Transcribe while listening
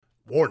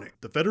Warning,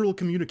 the Federal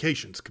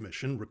Communications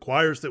Commission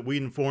requires that we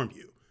inform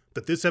you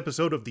that this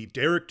episode of The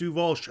Derek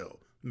Duval Show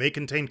may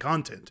contain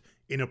content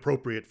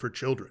inappropriate for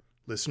children.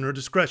 Listener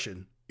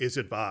discretion is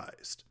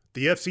advised.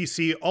 The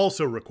FCC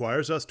also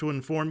requires us to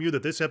inform you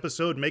that this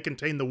episode may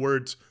contain the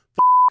words f***,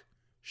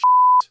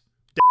 shit,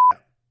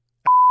 damn,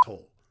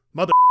 asshole,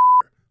 mother***,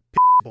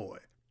 piss boy,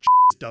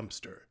 cheese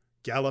dumpster,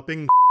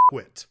 galloping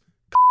quit,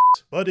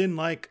 cunt, but in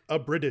like a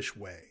British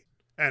way.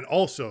 And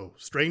also,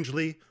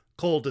 strangely,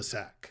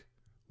 cul-de-sac.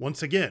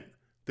 Once again,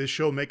 this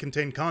show may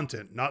contain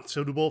content not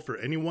suitable for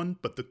anyone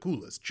but the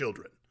coolest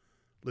children.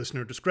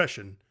 Listener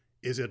discretion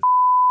is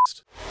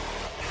advised.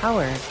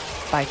 Powered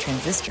by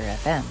Transistor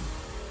FM.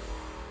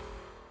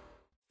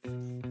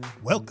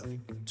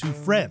 Welcome to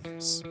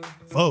Friends,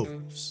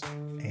 Foes,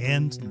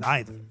 and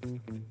Neither.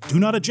 Do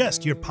not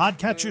adjust your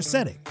podcatcher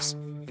settings,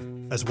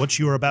 as what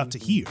you are about to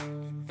hear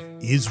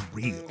is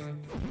real.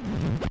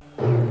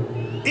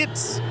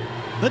 It's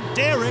the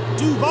Derek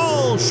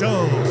Duval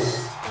Show.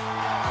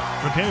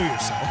 Prepare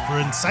yourself for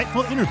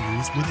insightful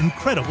interviews with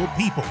incredible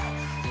people.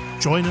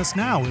 Join us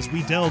now as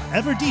we delve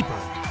ever deeper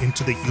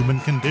into the human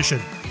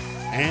condition.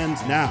 And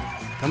now,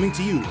 coming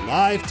to you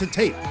live to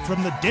tape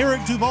From the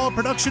Derek Duval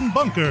production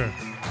bunker,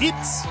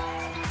 it's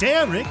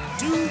Derek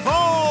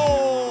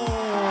Duval!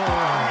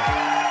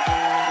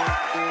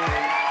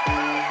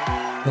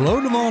 Hello,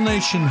 Duval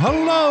Nation.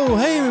 Hello.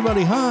 Hey,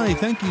 everybody. Hi.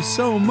 Thank you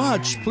so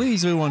much.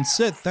 Please, everyone,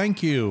 sit.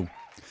 Thank you.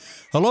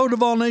 Hello,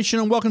 Duval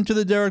Nation, and welcome to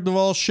the Derek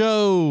Duval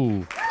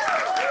Show.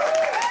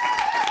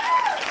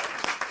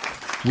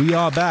 We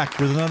are back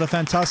with another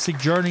fantastic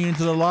journey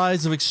into the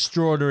lives of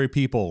extraordinary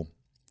people.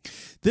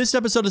 This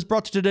episode is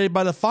brought to you today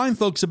by the fine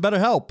folks at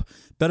BetterHelp.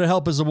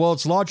 BetterHelp is the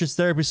world's largest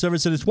therapy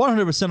service and it's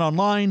 100%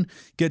 online.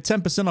 Get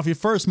 10% off your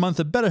first month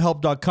at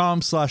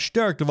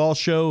betterhelp.com/Derek Duval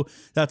Show.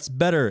 That's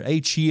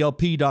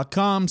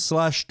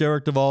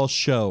betterhelp.com/Derek Duval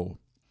Show.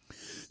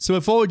 So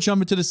before we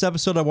jump into this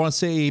episode, I want to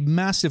say a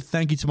massive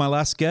thank you to my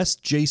last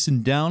guest,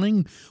 Jason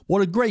Downing.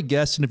 What a great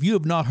guest, and if you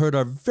have not heard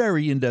our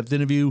very in-depth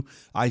interview,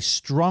 I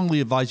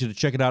strongly advise you to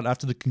check it out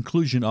after the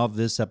conclusion of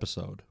this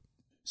episode.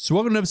 So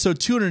welcome to episode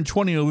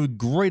 220, and we have a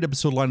great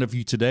episode lined up for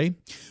you today.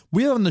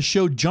 We have on the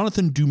show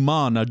Jonathan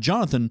Dumas. Now,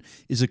 Jonathan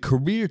is a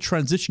career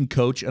transition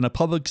coach and a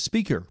public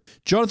speaker.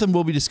 Jonathan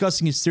will be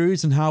discussing his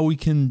theories and how we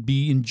can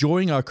be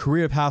enjoying our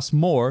career paths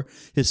more,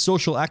 his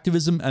social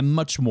activism, and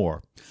much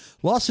more.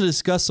 Lots to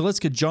discuss, so let's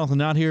get Jonathan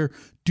out here.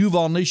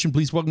 Duval Nation,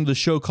 please welcome to the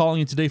show,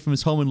 calling in today from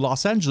his home in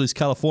Los Angeles,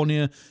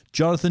 California,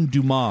 Jonathan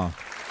Dumas.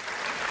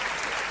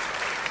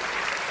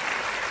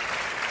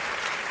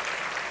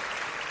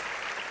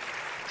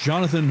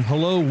 Jonathan,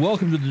 hello.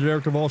 Welcome to the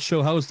Derek Duval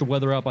Show. How is the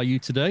weather out by you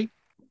today?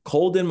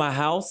 Cold in my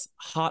house,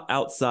 hot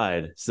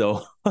outside.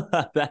 So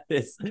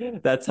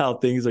that's how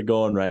things are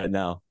going right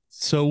now.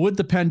 So with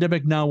the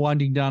pandemic now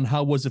winding down,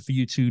 how was it for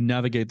you to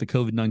navigate the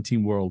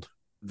COVID-19 world?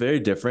 Very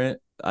different.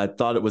 I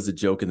thought it was a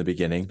joke in the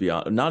beginning.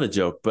 Not a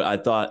joke, but I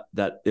thought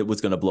that it was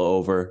going to blow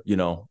over,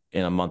 in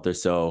a month or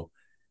so.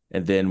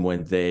 And then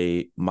when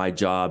my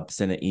job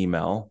sent an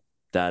email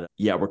that,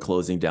 we're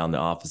closing down the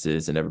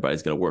offices and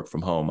everybody's going to work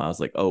from home, I was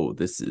like, oh,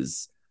 this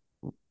is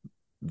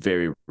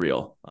very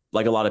real.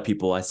 Like a lot of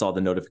people, I saw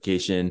the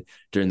notification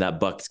during that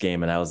Bucks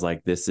game and I was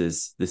like, this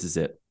is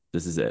it.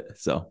 This is it.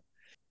 So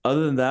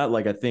other than that,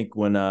 like, I think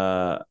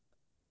a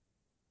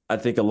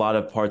lot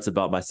of parts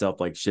about myself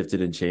like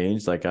shifted and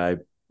changed. Like I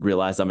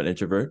realized I'm an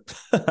introvert.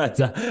 I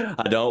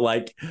don't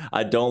like,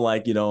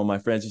 my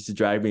friends used to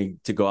drag me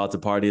to go out to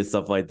party and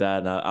stuff like that.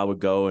 And I would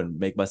go and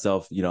make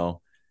myself,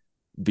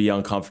 be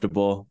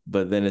uncomfortable.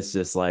 But then it's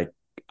just like,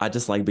 I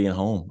just like being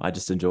home. I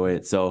just enjoy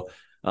it. So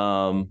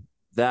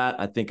that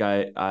I think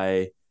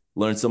I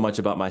learned so much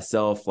about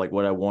myself, like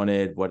what I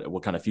wanted,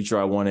 what kind of future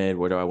I wanted,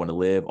 where do I want to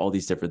live, all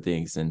these different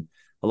things. And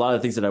a lot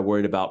of things that I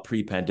worried about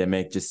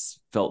pre-pandemic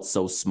just felt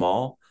so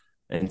small.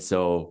 And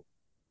so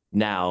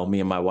now me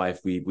and my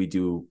wife, we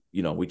do,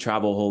 we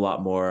travel a whole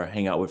lot more,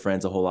 hang out with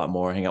friends a whole lot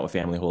more, hang out with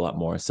family a whole lot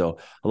more. So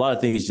a lot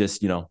of things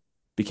just,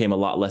 became a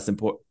lot less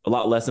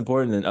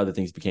important, and other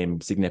things became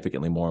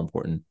significantly more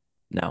important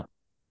now.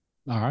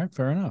 All right,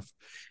 fair enough.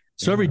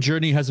 So every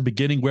journey has a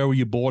beginning. Where were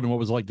you born and what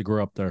was it like to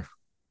grow up there?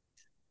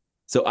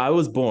 So I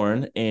was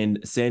born in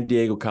San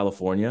Diego,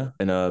 California,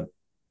 in a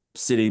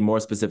city more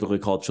specifically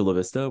called Chula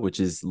Vista, which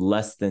is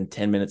less than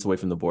 10 minutes away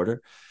from the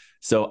border.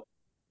 So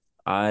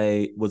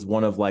I was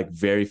one of like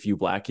very few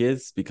Black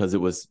kids because it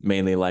was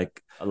mainly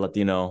like a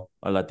Latina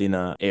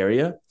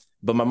area.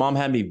 But my mom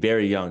had me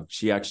very young.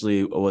 She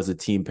actually was a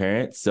teen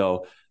parent.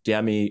 So she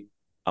had me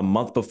a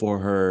month before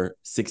her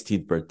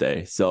 16th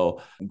birthday.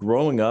 So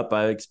growing up,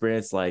 I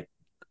experienced like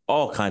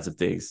all kinds of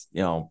things,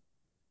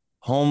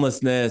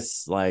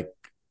 homelessness, like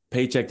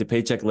paycheck to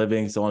paycheck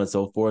living, so on and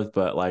so forth.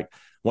 But like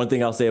one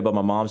thing I'll say about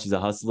my mom, she's a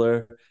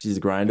hustler. She's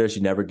a grinder.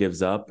 She never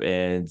gives up.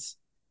 And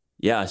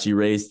she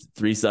raised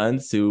 3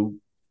 sons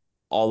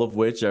all of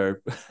which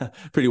are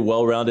pretty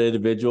well-rounded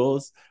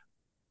individuals.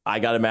 I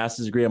got a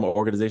master's degree. I'm an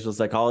organizational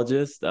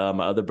psychologist.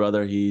 My other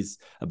brother, he's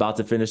about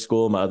to finish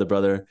school. My other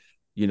brother,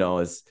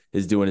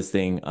 is doing his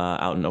thing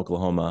out in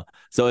Oklahoma.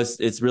 So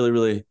it's really,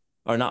 really,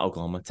 or not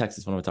Oklahoma,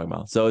 Texas. What am I talking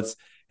about? So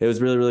it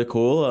was really, really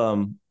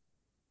cool.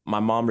 My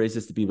mom raised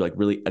us to be like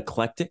really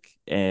eclectic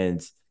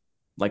and,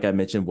 like I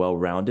mentioned,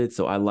 well-rounded.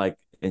 So I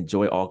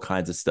enjoy all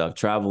kinds of stuff,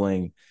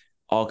 traveling,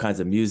 all kinds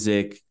of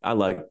music. I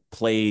like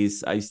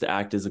plays. I used to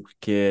act as a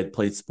kid,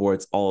 played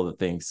sports, all of the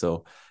things.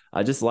 So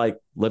I just like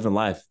living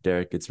life,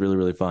 Derek. It's really,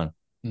 really fun.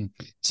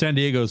 San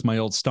Diego is my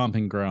old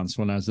stomping grounds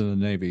when I was in the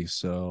Navy.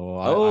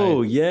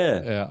 So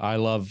yeah, I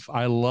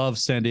love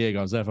San Diego.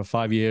 I was there for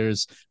 5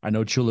 years. I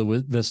know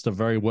Chula Vista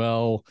very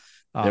well.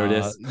 There it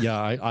is. Yeah,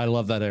 I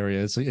love that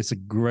area. It's a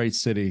great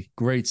city,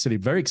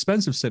 very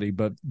expensive city,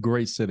 but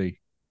great city.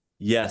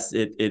 Yes,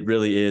 it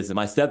really is. And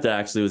my stepdad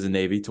actually was in the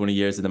Navy 20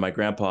 years. And then my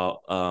grandpa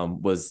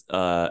was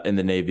in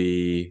the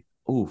Navy.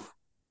 Ooh,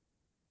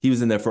 he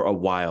was in there for a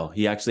while.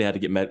 He actually had to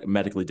get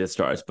medically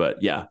discharged.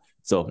 But yeah,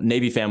 so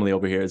Navy family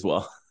over here as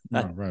well.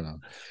 Right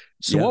on.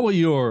 So what were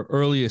your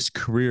earliest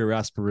career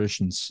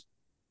aspirations?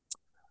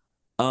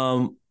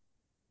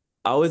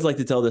 I always like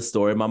to tell this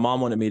story. My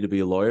mom wanted me to be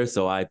a lawyer.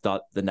 So I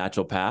thought the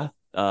natural path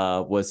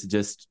was to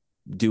just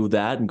do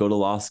that and go to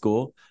law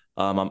school.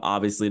 I'm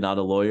obviously not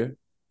a lawyer.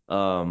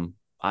 I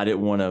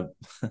didn't want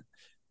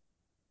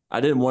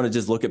to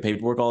just look at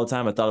paperwork all the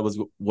time. I thought it was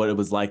what it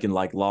was like in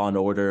like Law and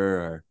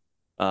Order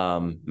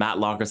or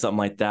Matlock or something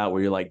like that,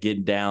 where you're like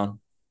getting down.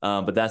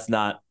 But that's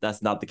not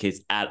the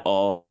case at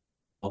all.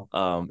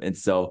 And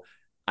so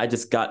I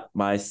just got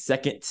my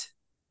second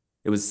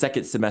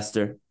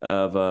semester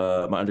of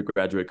my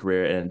undergraduate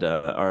career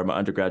or my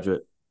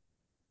undergraduate.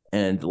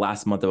 And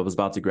last month I was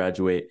about to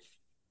graduate.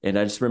 And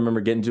I just remember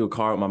getting into a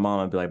car with my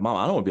mom and be like, Mom,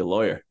 I don't want to be a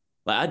lawyer.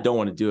 Like, I don't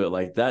want to do it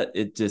like that.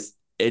 It just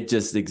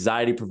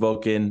anxiety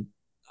provoking.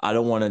 I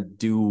don't want to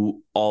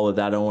do all of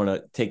that. I don't want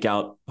to take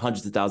out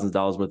hundreds of thousands of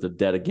dollars worth of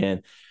debt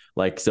again.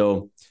 Like,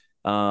 so,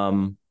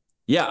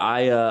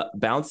 I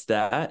bounced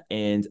that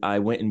and I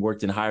went and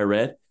worked in higher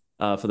ed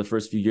for the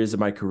first few years of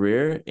my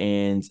career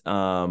and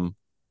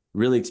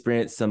really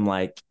experienced some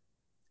like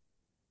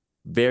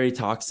very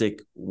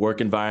toxic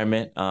work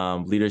environment,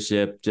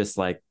 leadership, just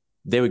like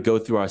they would go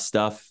through our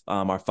stuff,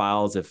 our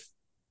files. If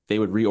they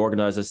would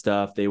reorganize our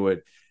stuff, they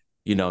would,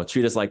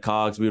 treat us like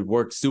cogs. We would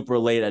work super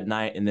late at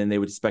night and then they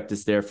would expect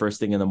us there first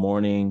thing in the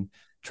morning.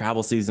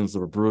 Travel seasons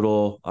were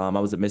brutal. I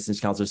was a admissions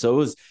counselor. So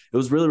it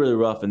was really, really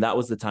rough. And that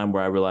was the time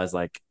where I realized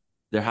like,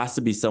 there has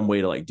to be some way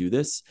to like do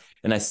this.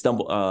 And I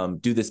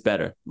do this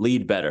better,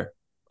 lead better,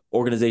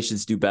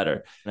 organizations do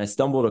better. And I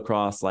stumbled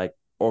across like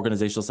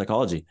organizational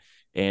psychology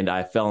and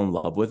I fell in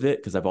love with it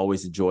because I've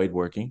always enjoyed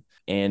working.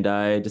 And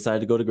I decided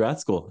to go to grad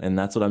school. And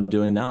that's what I'm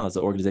doing now as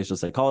an organizational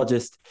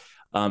psychologist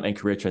and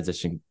career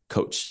transition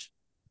coach.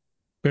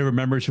 Favorite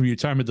memories from your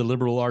time at the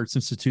Liberal Arts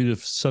Institute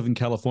of Southern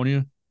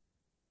California?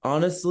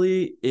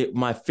 Honestly,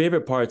 my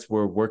favorite parts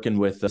were working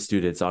with the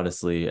students.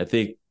 Honestly, I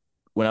think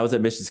when I was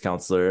admissions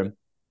counselor,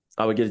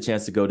 I would get a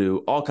chance to go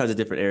to all kinds of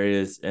different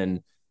areas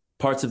and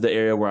parts of the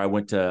area where I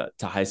went to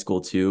high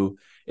school too.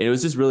 And it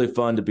was just really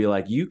fun to be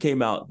like, you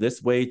came out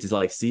this way to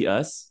like see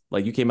us.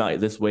 Like you came out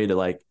this way to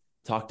like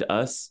talk to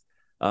us.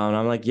 And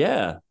I'm like,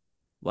 yeah,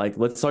 like,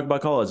 let's talk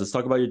about college. Let's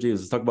talk about your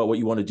dreams. Let's talk about what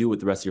you want to do with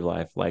the rest of your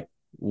life. Like,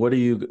 what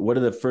are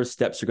the first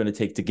steps you're going to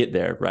take to get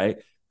there? Right.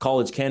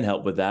 College can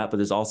help with that, but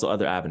there's also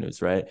other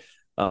avenues. Right.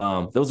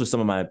 Those are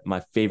some of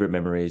my favorite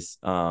memories.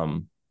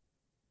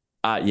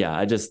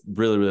 I just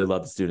really, really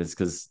love the students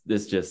because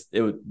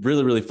it was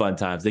really, really fun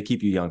times. They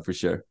keep you young for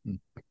sure.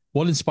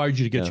 What inspired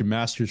you to get your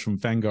master's from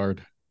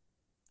Vanguard?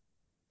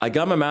 I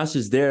got my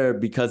master's there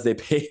because they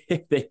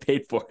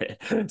paid for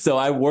it. So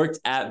I worked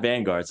at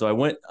Vanguard. So I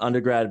went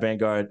undergrad at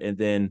Vanguard and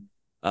then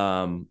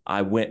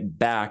I went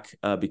back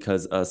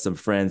because some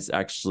friends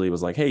actually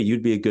was like, hey,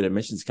 you'd be a good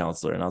admissions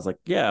counselor. And I was like,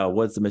 yeah,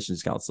 what's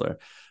admissions counselor?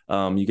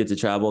 You get to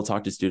travel,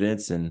 talk to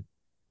students and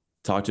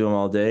talk to them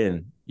all day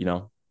and,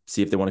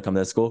 see if they want to come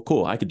to that school.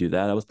 Cool. I could do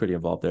that. I was pretty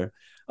involved there.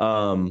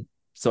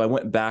 So I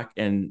went back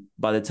and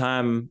by the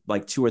time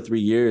like 2 or 3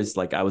 years,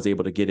 like I was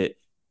able to get it.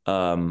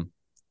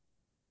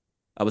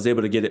 I was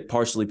able to get it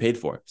partially paid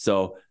for.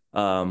 So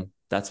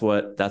that's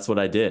what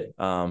I did.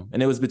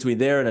 And it was between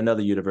there and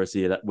another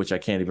university, which I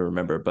can't even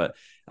remember, but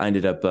I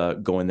ended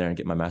up going there and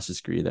getting my master's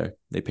degree there.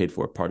 They paid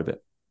for part of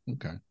it.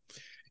 Okay.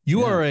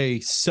 You are a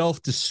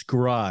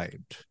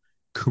self-described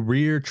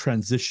career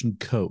transition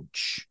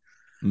coach.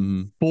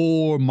 Mm-hmm.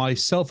 For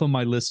myself and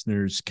my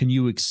listeners, can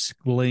you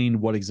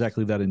explain what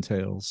exactly that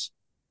entails?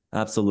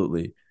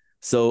 Absolutely.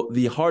 So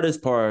the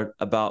hardest part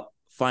about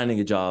finding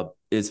a job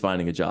is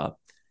finding a job.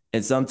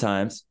 And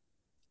sometimes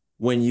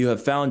when you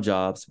have found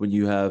jobs, when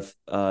you have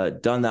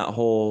done that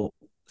whole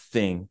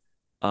thing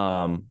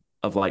of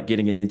like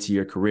getting into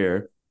your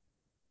career,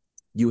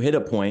 you hit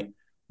a point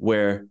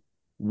where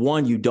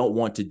one, you don't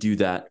want to do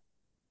that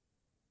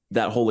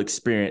whole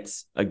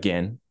experience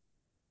again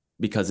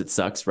because it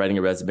sucks writing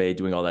a resume,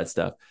 doing all that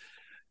stuff.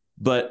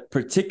 But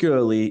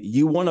particularly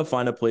you want to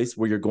find a place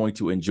where you're going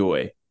to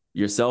enjoy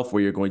yourself,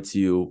 where you're going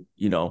to,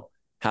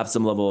 have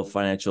some level of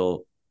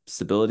financial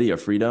stability or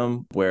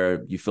freedom,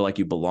 where you feel like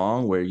you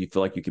belong, where you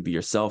feel like you could be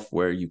yourself,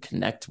 where you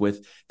connect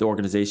with the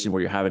organization,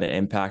 where you're having an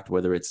impact,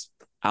 whether it's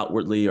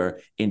outwardly or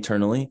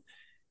internally.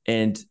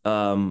 And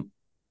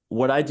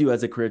what I do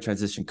as a career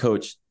transition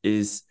coach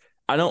is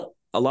a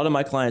lot of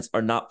my clients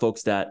are not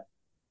folks that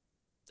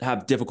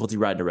have difficulty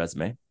writing a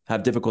resume,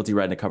 have difficulty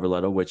writing a cover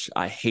letter, which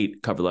I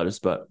hate cover letters,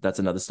 but that's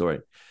another story.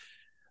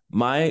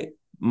 My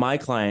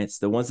clients,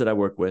 the ones that I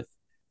work with,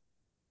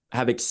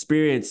 have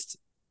experienced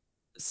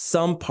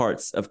some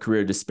parts of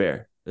career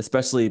despair,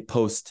 especially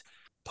post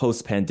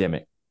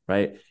pandemic,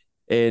 right?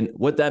 And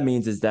what that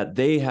means is that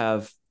they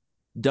have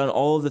done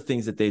all of the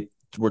things that they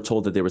were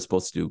told that they were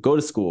supposed to do: go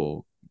to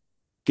school,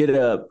 get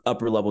a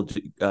upper level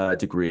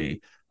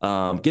degree,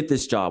 get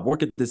this job,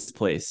 work at this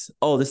place.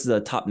 Oh, this is a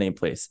top name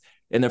place.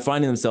 And they're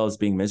finding themselves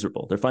being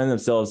miserable. They're finding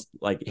themselves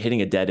like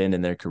hitting a dead end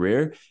in their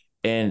career,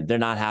 and they're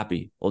not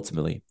happy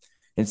ultimately.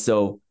 And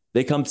so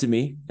they come to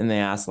me and they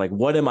ask, like,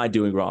 what am I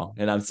doing wrong?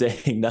 And I'm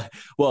saying,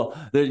 well,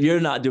 you're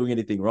not doing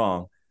anything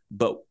wrong,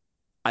 but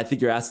I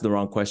think you're asking the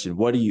wrong question.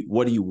 What do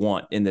you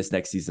want in this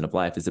next season of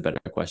life is a better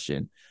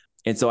question.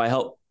 And so I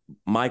help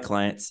my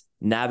clients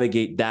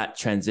navigate that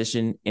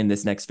transition in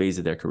this next phase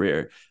of their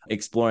career,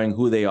 exploring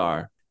who they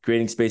are,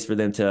 creating space for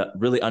them to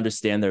really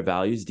understand their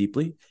values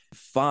deeply,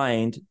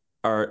 find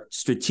or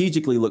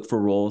strategically look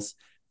for roles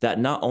that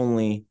not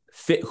only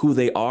fit who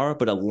they are,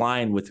 but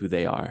align with who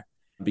they are.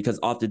 Because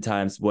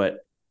oftentimes what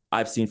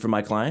I've seen from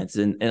my clients,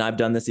 and I've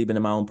done this even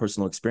in my own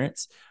personal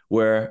experience,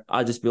 where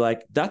I'll just be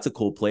like, that's a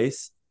cool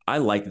place. I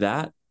like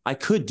that. I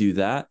could do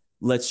that.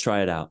 Let's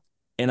try it out.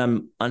 And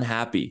I'm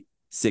unhappy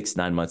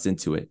 6-9 months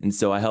into it. And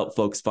so I help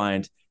folks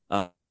find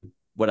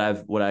what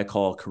I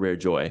call career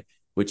joy,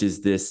 which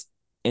is this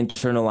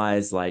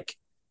internalized, like,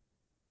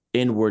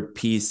 inward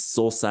peace,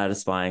 soul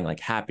satisfying, like,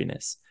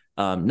 happiness,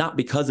 not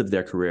because of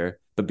their career,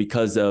 but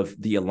because of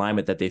the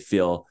alignment that they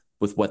feel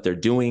with what they're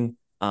doing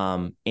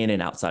in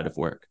and outside of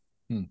work.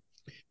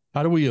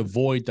 How do we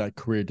avoid that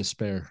career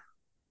despair?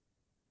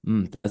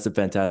 That's a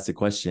fantastic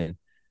question.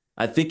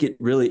 I think it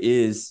really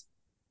is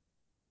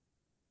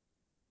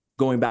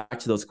going back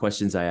to those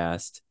questions I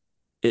asked.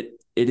 It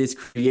is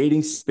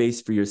creating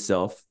space for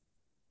yourself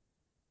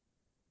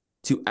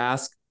to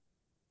ask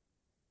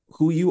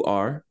who you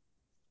are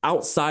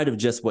outside of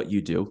just what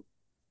you do,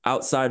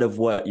 outside of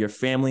what your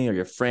family or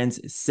your friends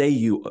say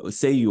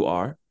you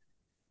are.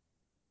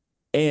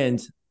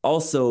 And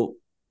also,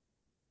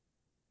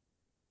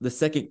 the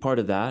second part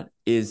of that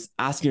is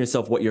asking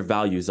yourself what your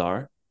values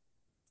are.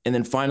 And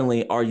then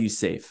finally, are you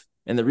safe?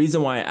 And the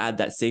reason why I add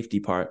that safety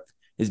part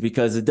is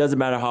because it doesn't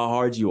matter how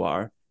hard you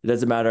are. It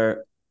doesn't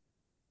matter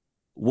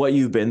what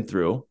you've been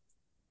through.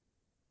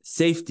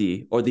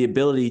 Safety, or the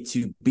ability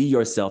to be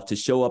yourself, to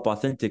show up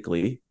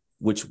authentically,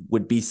 which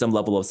would be some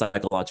level of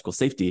psychological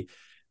safety,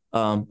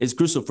 is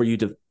crucial for you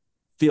to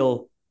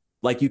feel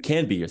like you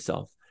can be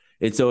yourself.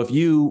 And so if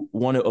you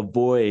want to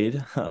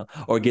avoid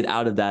or get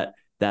out of that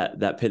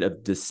pit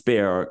of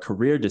despair or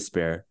career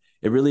despair,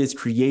 it really is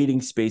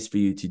creating space for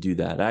you to do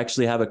that. I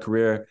actually have a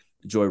career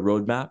joy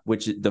roadmap,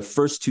 which the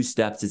first two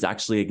steps is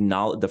actually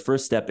the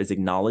first step is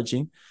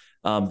acknowledging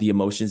the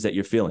emotions that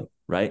you're feeling,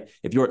 right?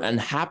 If you're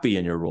unhappy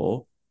in your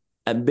role,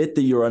 admit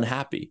that you're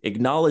unhappy,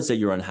 acknowledge that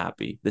you're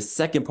unhappy. The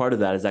second part of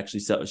that is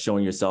actually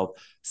showing yourself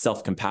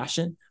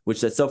self-compassion,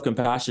 which that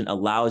self-compassion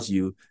allows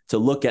you to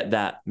look at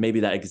that,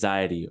 maybe that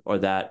anxiety or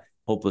that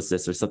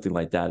hopelessness or something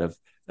like that,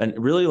 and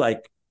really,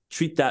 like,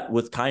 treat that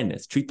with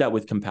kindness, treat that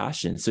with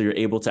compassion, so you're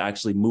able to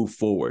actually move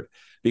forward,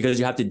 because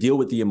you have to deal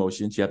with the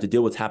emotions. You have to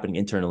deal with what's happening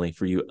internally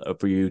for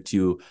you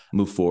to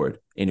move forward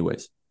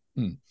anyways.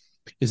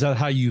 Is that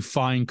how you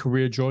find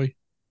career joy?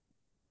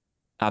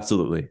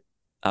 Absolutely.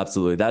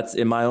 That's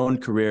in my own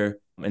career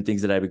and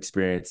things that I've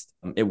experienced.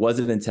 It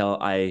wasn't until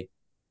I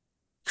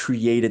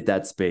created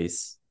that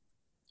space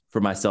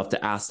for myself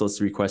to ask those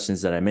three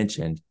questions that I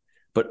mentioned,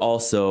 but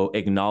also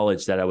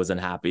acknowledge that I was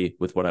unhappy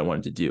with what I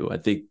wanted to do. I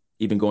think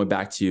even going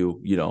back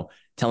to,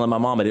 telling my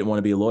mom I didn't want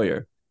to be a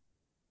lawyer.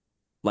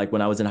 Like,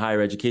 when I was in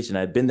higher education,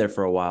 I had been there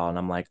for a while, and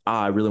I'm like,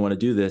 I really want to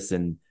do this.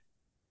 And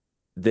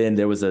then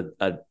there was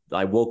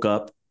I woke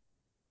up,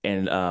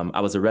 and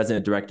I was a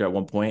resident director at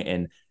one point,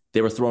 and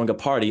they were throwing a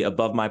party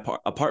above my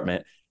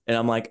apartment. And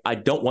I'm like, I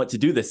don't want to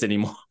do this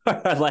anymore.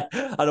 I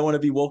don't want to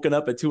be woken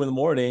up at 2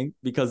 a.m.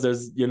 because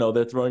there's,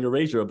 they're throwing a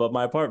razor above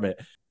my apartment.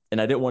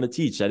 And I didn't want to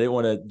teach. I didn't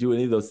want to do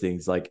any of those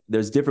things. Like,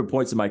 there's different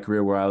points in my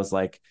career where I was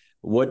like,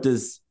 what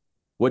does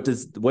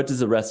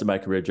the rest of my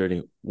career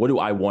journey, what do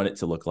I want it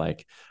to look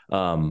like?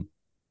 And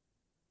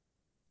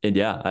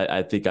yeah,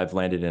 I think I've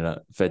landed in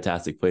a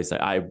fantastic place.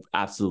 I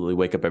absolutely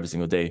wake up every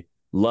single day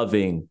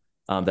loving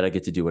that I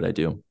get to do what I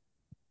do.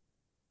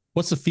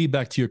 What's the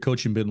feedback to your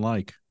coaching been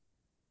like?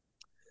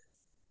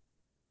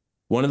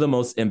 One of the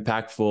most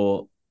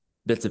impactful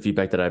bits of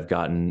feedback that I've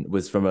gotten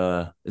was from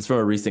a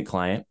recent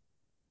client.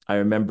 I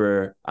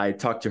remember I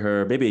talked to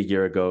her maybe a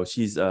year ago.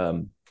 She's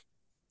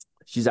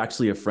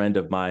actually a friend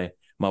of my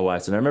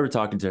wife's. And I remember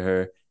talking to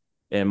her,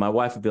 and my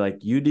wife would be like,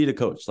 you need a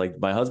coach. Like,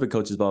 my husband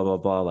coaches, blah, blah,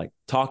 blah. Like,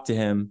 talk to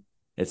him.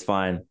 It's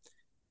fine.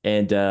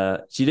 And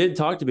she didn't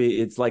talk to me.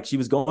 It's like she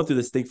was going through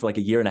this thing for like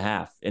a year and a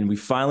half. And we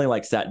finally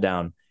like sat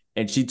down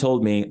and she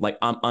told me like,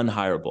 I'm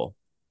unhireable.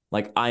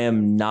 Like I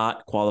am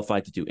not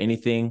qualified to do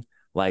anything.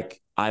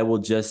 Like I will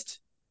just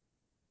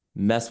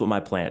mess with my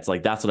plants.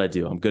 Like that's what I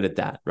do. I'm good at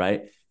that.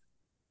 Right.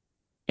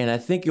 And I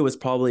think it was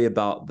probably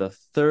about the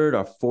third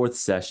or fourth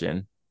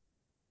session.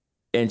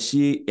 And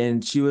she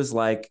was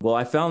like, well,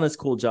 I found this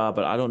cool job,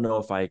 but I don't know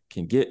if I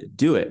can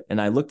do it. And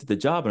I looked at the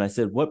job and I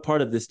said, what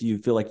part of this do you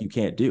feel like you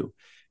can't do?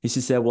 And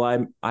she said,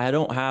 well, I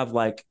don't have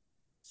like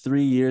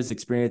 3 years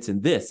experience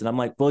in this. And I'm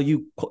like, well,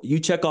 you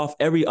check off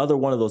every other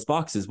one of those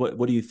boxes.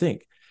 What do you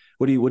think?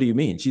 What do you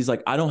mean? She's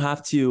like, I don't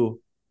have to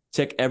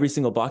check every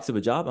single box of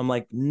a job. I'm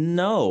like,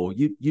 no,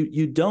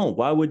 you don't.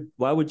 Why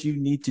would you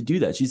need to do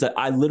that? She's like,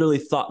 I literally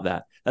thought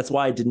that. That's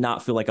why I did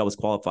not feel like I was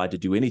qualified to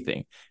do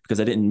anything, because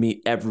I didn't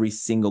meet every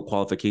single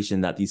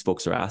qualification that these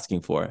folks are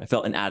asking for. I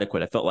felt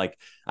inadequate. I felt like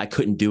I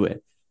couldn't do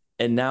it.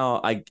 And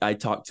now I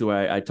talked to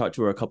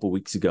her a couple of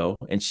weeks ago,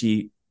 and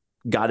she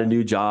got a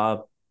new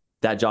job.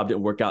 That job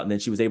didn't work out. And then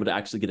she was able to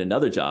actually get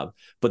another job.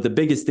 But the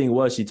biggest thing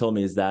was, she told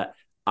me, is that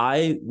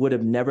I would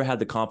have never had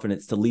the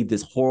confidence to leave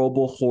this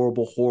horrible,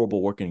 horrible,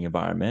 horrible working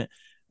environment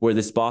where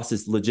this boss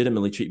is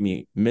legitimately treating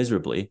me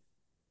miserably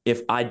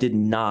if I did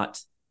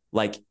not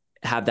like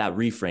have that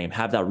reframe,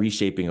 have that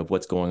reshaping of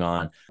what's going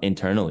on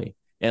internally.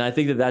 And I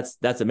think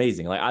that's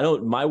amazing.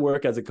 Like my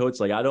work as a coach,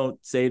 like I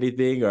don't say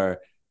anything or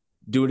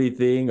do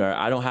anything, or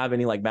I don't have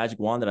any like magic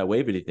wand that I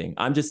wave anything.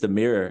 I'm just a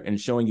mirror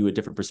and showing you a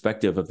different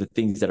perspective of the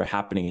things that are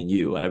happening in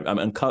you.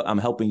 I'm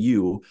helping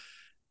you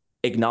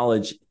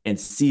acknowledge and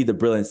see the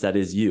brilliance that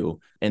is you.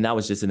 And that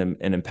was just an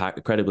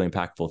incredibly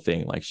impactful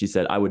thing. Like she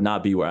said, I would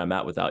not be where I'm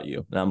at without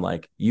you. And I'm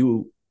like,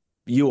 you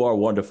are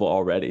wonderful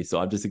already. So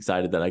I'm just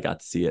excited that I got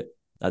to see it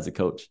as a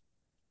coach.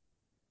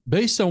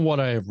 Based on what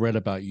I have read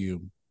about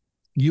you,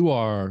 you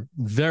are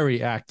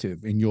very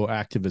active in your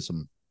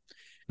activism.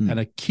 And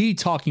a key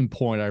talking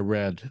point I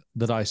read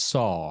that I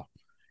saw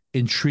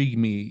intrigued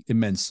me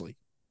immensely.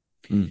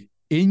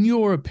 In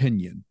your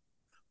opinion,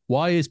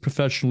 why is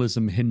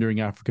professionalism hindering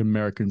African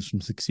Americans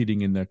from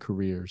succeeding in their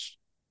careers?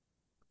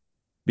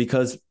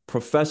 Because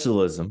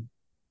professionalism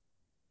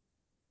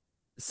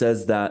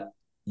says that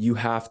you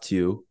have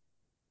to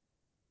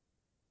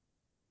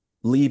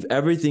leave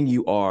everything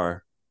you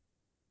are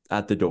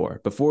at the door.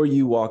 Before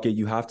you walk in,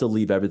 you have to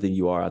leave everything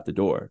you are at the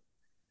door.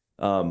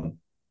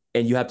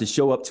 And you have to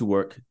show up to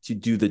work to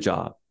do the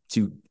job,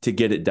 to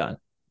get it done,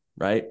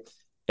 right?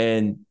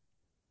 And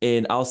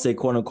I'll say,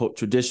 quote unquote,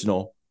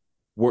 traditional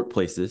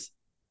workplaces,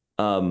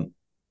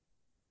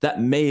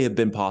 that may have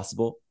been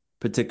possible,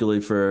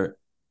 particularly for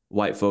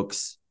white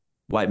folks,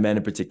 white men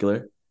in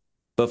particular.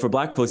 But for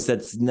Black folks,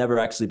 that's never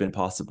actually been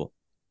possible.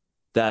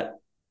 That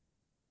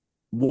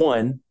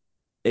one,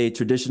 a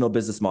traditional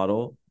business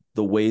model,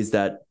 the ways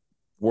that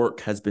work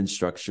has been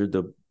structured,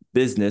 the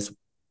business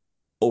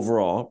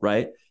overall,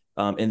 right?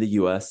 In the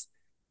U.S.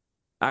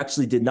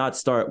 actually did not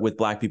start with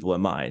Black people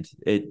in mind.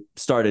 It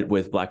started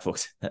with Black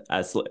folks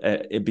as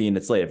it being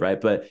enslaved,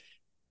 right? But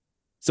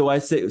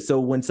so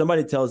when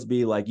somebody tells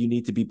me like you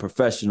need to be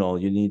professional,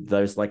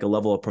 there's like a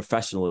level of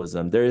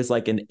professionalism. There is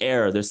like an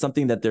error. There's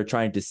something that they're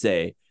trying to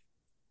say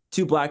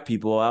to Black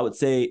people. I would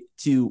say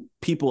to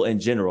people in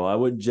general. I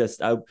wouldn't just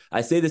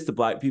I say this to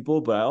Black people,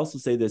 but I also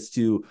say this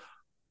to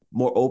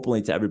more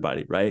openly to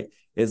everybody, right?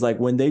 It's like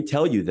when they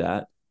tell you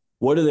that,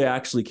 what are they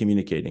actually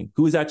communicating?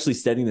 Who is actually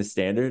setting the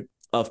standard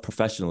of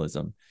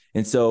professionalism?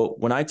 And so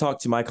when I talk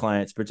to my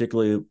clients,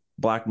 particularly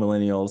Black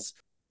millennials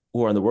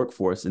who are in the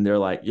workforce, and they're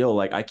like, yo,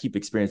 like I keep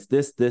experiencing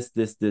this.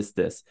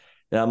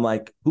 And I'm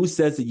like, who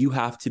says that you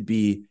have to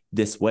be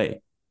this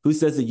way? Who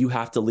says that you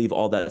have to leave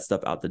all that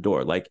stuff out the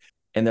door? Like,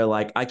 and they're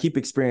like, I keep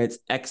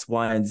experiencing X,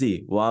 Y, and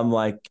Z. Well, I'm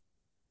like,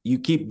 you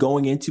keep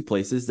going into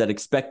places that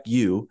expect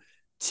you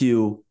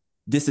to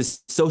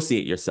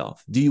disassociate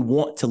yourself. Do you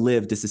want to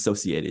live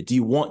disassociated? Do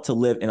you want to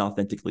live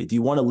inauthentically? Do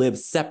you want to live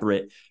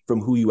separate from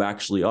who you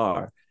actually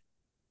are?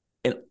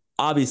 And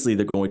obviously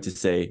they're going to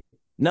say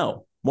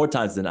no, more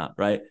times than not,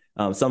 right?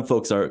 Some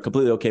folks are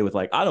completely okay with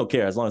like, I don't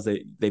care as long as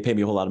they pay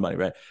me a whole lot of money,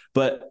 right?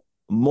 But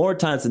more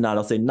times than not,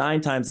 I'll say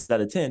 9 times out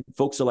of 10,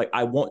 folks are like,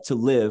 I want to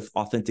live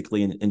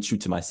authentically and true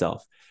to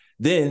myself.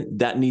 Then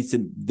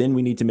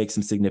we need to make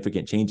some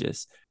significant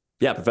changes.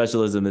 Yeah,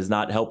 professionalism is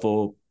not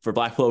helpful for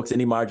Black folks,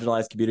 any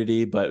marginalized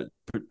community, but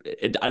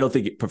I don't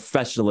think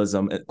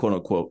professionalism, quote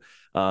unquote,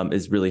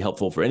 is really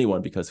helpful for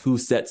anyone, because who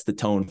sets the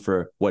tone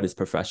for what is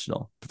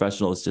professional?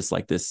 Professional is just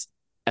like this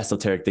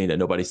esoteric thing that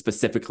nobody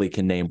specifically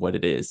can name what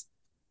it is.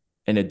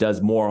 And it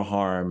does more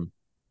harm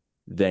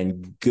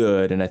than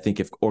good. And I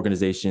think if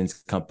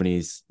organizations,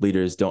 companies,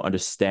 leaders don't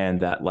understand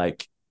that,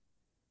 like,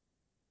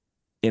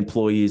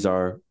 employees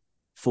are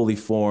fully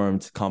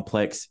formed,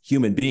 complex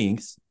human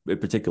beings in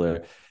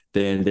particular,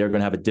 then they're going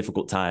to have a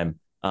difficult time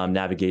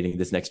navigating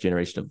this next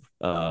generation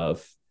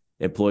of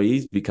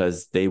employees,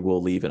 because they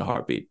will leave in a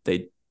heartbeat.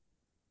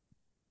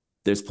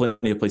 There's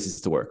plenty of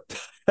places to work.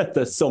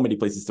 There's so many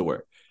places to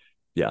work.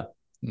 Yeah.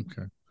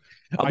 Okay.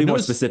 I'll be more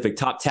specific.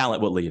 Top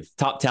talent will leave.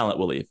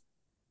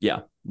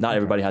 Yeah. Not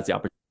everybody has the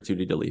opportunity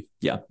opportunity to leave.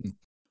 Yeah.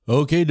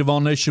 Okay,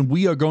 Duval Nation,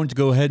 we are going to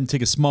go ahead and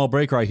take a small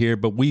break right here,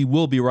 but we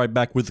will be right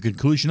back with the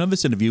conclusion of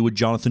this interview with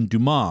Jonathan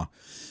Dumas.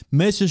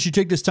 Make sure you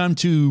take this time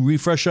to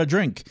refresh our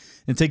drink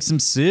and take some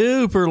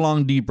super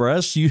long deep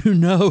breaths. You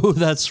know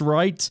that's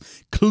right,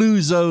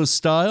 Clouseau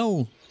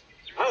style.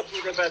 Out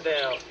with the bad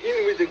air,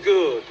 in with the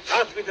good.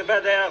 Out with the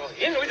bad air,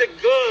 in with the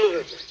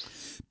good.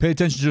 Pay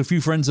attention to a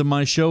few friends of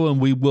my show,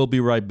 and we will be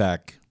right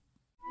back.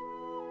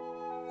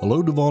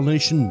 Hello, Duval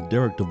Nation.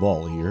 Derek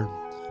Duval here.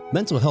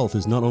 Mental health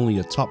is not only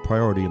a top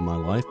priority in my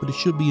life, but it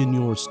should be in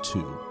yours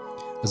too.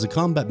 As a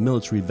combat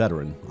military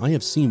veteran, I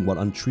have seen what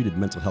untreated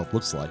mental health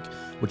looks like,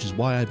 which is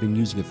why I've been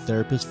using a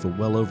therapist for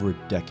well over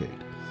a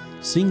decade.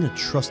 Seeing a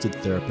trusted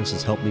therapist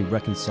has helped me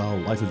reconcile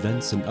life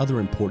events and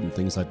other important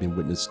things I've been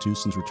witness to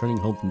since returning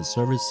home from the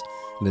service,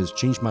 and has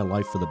changed my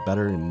life for the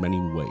better in many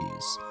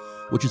ways.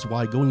 Which is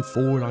why going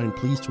forward I am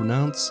pleased to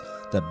announce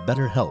that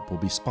BetterHelp will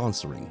be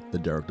sponsoring The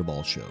Derek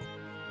Duval Show.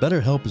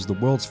 BetterHelp is the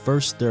world's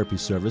first therapy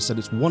service, and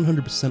it's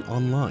 100%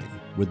 online.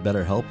 With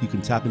BetterHelp, you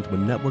can tap into a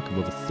network of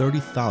over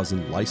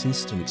 30,000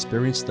 licensed and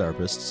experienced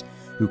therapists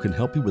who can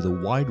help you with a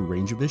wide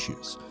range of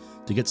issues.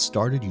 To get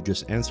started, you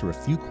just answer a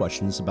few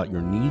questions about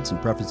your needs and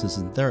preferences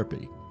in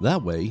therapy.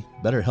 That way,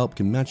 BetterHelp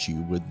can match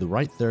you with the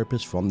right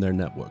therapist from their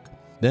network.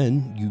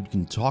 Then, you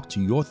can talk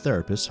to your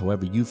therapist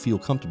however you feel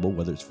comfortable,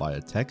 whether it's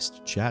via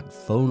text, chat,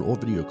 phone, or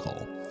video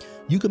call.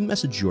 You can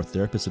message your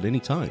therapist at any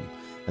time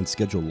and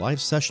schedule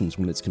live sessions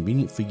when it's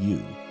convenient for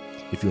you.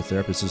 If your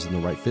therapist isn't the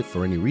right fit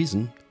for any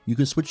reason, you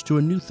can switch to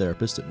a new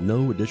therapist at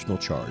no additional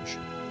charge.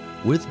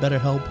 With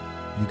BetterHelp,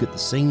 you get the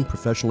same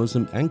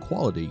professionalism and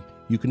quality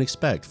you can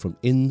expect from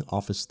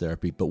in-office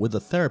therapy, but with a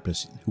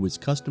therapist who is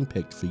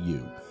custom-picked for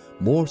you,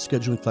 more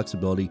scheduling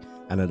flexibility,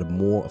 and at a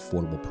more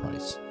affordable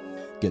price.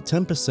 Get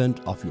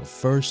 10% off your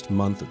first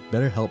month at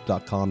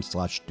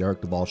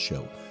betterhelp.com/Derek Duval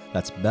Show.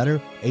 That's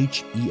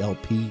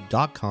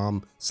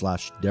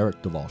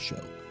betterhelp.com/Derek Duval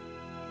Show.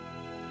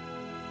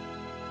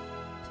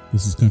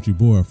 This is Country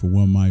Boy for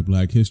One My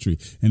Black History.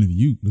 And if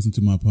you listen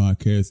to my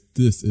podcast,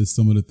 this is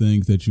some of the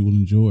things that you will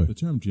enjoy. The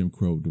term Jim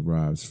Crow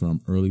derives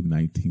from early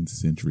 19th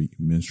century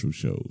minstrel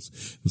shows.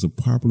 It was a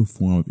popular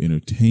form of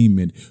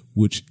entertainment,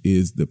 which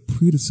is the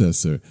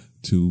predecessor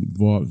to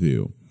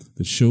vaudeville.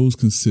 The shows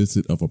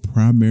consisted of a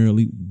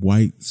primarily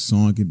white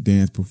song and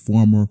dance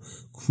performer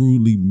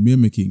crudely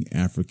mimicking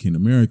African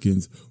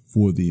Americans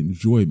for the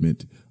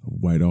enjoyment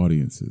of white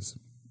audiences.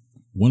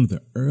 One of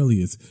the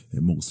earliest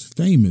and most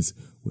famous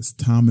was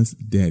Thomas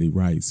Daddy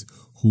Rice,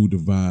 who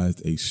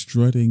devised a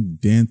strutting,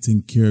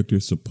 dancing character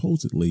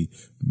supposedly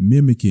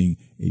mimicking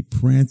a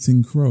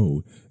prancing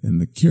crow,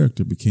 and the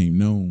character became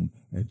known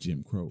as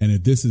Jim Crow. And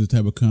if this is the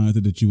type of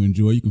content that you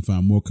enjoy, you can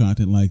find more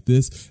content like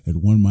this at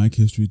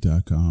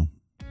onemichistory.com.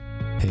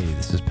 Hey,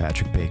 this is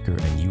Patrick Baker,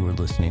 and you are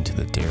listening to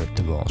The Derek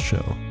Duval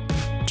Show.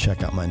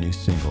 Check out my new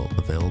single,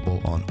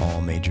 available on all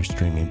major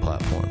streaming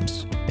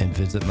platforms, and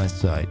visit my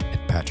site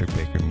at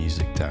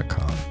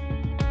patrickbakermusic.com.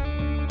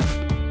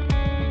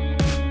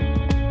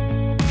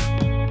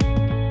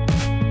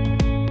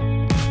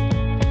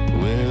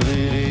 Well,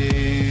 it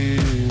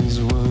is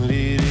what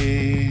it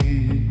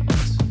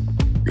is.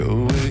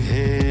 Go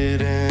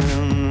ahead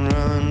and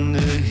run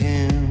to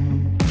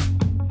him.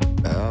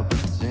 I'll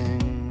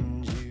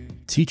pretend you...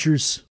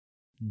 Teachers,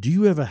 do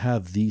you ever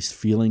have these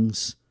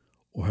feelings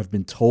or have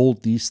been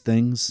told these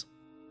things?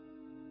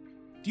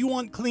 Do you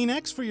want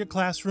Kleenex for your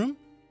classroom?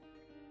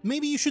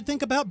 Maybe you should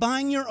think about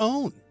buying your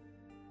own,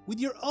 with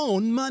your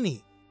own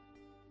money.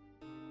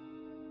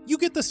 You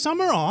get the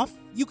summer off,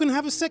 you can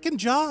have a second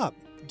job.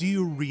 Do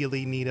you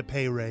really need a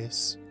pay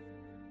raise?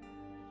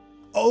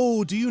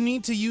 Oh, do you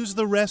need to use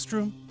the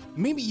restroom?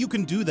 Maybe you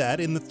can do that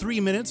in the 3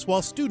 minutes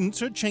while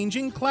students are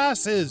changing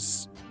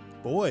classes.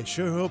 Boy,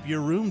 sure hope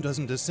your room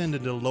doesn't descend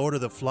into Lord of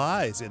the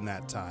Flies in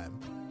that time.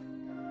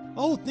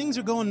 Oh, things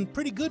are going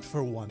pretty good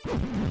for one.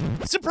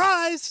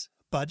 Surprise!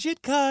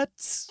 Budget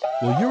cuts!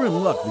 Well, you're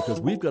in luck because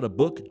we've got a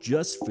book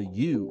just for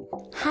you.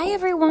 Hi,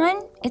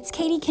 everyone. It's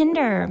Katie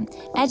Kinder,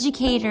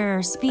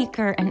 educator,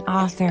 speaker, and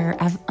author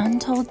of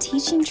Untold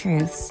Teaching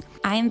Truths.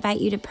 I invite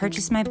you to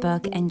purchase my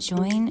book and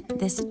join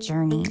this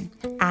journey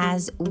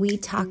as we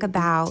talk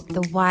about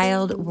the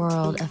wild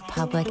world of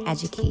public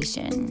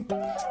education.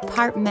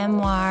 Part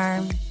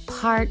memoir,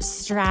 part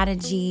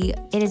strategy.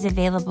 It is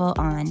available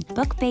on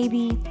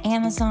BookBaby,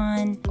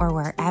 Amazon, or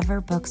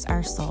wherever books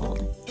are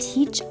sold.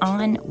 Teach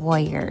on,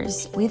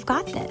 warriors. We've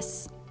got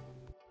this.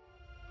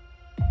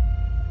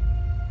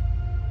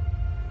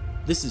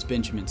 This is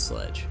Benjamin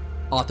Sledge,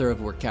 author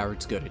of Where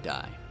Cowards Go to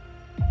Die.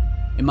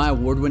 In my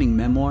award-winning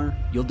memoir,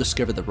 you'll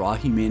discover the raw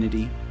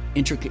humanity,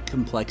 intricate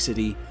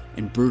complexity,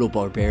 and brutal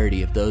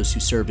barbarity of those who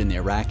served in the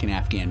Iraq and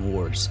Afghan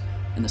wars,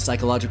 and the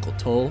psychological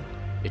toll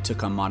it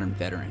took on modern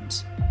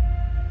veterans.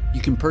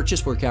 You can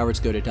purchase Where Cowards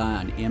Go to Die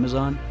on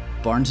Amazon,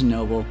 Barnes &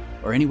 Noble,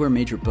 or anywhere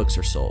major books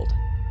are sold.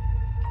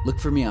 Look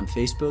for me on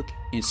Facebook,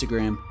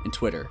 Instagram, and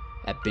Twitter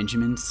at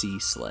Benjamin C.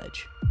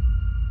 Sledge.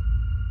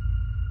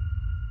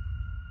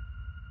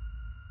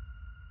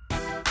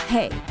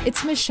 Hey,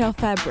 it's Michelle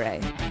Fabre,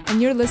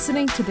 and you're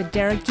listening to The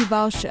Derek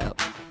Duval Show.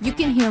 You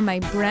can hear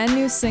my brand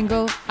new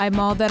single, I'm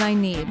All That I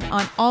Need,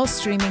 on all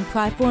streaming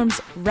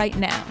platforms right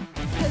now.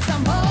 'Cause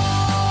I'm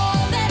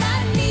all that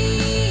I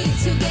need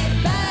to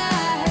get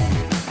by.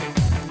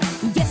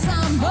 Yes,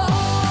 I'm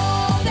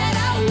all that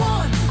I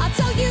want. I'll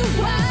tell you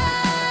why.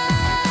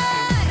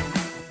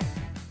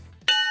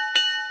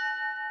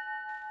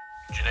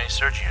 Janae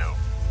Sergio,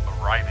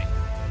 arriving.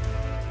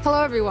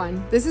 Hello,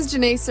 everyone. This is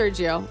Janae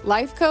Sergio,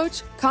 life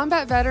coach,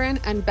 combat veteran,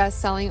 and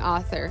best-selling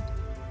author.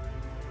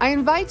 I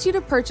invite you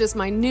to purchase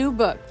my new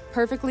book,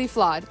 Perfectly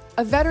Flawed,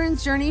 A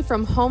Veteran's Journey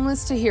from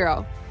Homeless to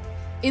Hero.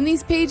 In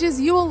these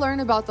pages, you will learn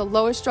about the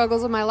lowest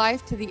struggles of my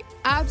life to the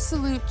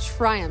absolute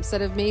triumphs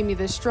that have made me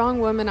the strong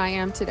woman I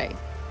am today.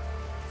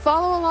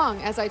 Follow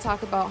along as I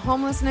talk about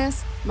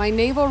homelessness, my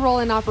naval role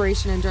in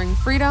Operation Enduring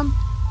Freedom,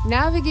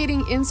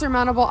 navigating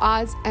insurmountable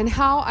odds, and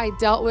how I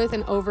dealt with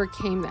and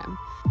overcame them.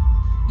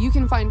 You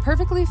can find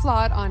Perfectly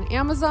Flawed on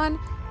Amazon,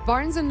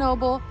 Barnes &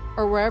 Noble,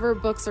 or wherever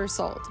books are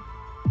sold.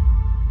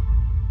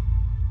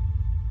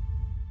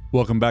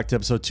 Welcome back to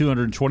episode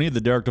 220 of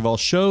the Derek Duvall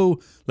Show.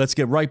 Let's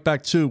get right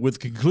back to with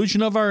the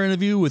conclusion of our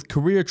interview with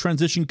career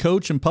transition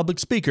coach and public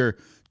speaker,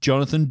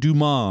 Jonathan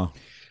Dumas.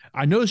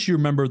 I noticed you're a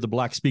member of the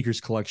Black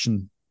Speakers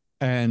Collection,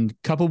 and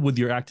coupled with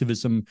your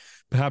activism,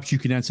 perhaps you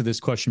can answer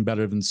this question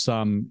better than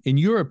some. In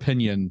your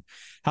opinion,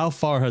 how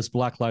far has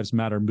Black Lives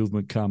Matter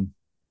movement come?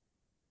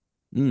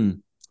 I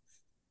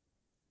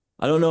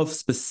don't know if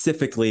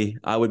specifically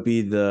I would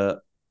be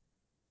the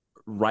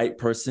right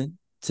person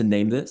to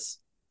name this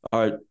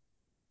or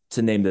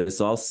to name this.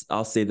 So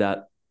I'll say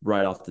that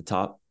right off the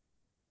top.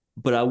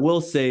 But I will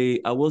say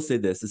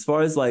this, as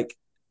far as like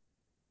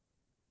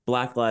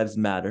Black Lives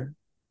Matter.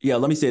 Yeah,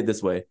 let me say it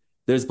this way.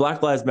 There's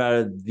Black Lives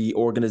Matter, the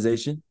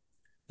organization.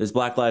 There's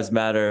Black Lives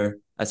Matter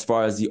as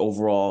far as the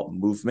overall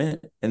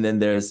movement. And then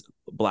there's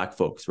Black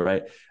folks,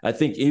 right? I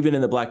think even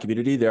in the Black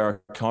community, there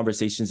are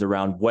conversations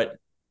around what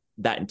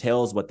that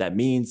entails, what that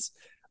means,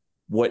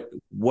 what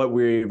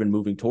we're even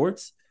moving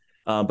towards.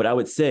 But I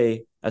would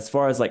say, as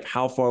far as like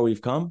how far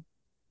we've come,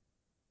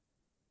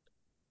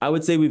 I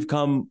would say we've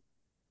come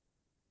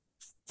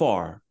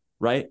far,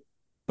 right?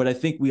 But I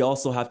think we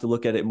also have to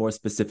look at it more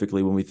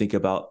specifically when we think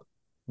about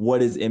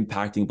what is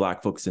impacting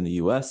Black folks in the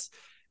US.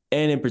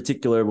 And in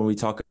particular, when we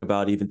talk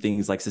about even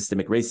things like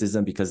systemic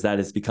racism, because that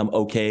has become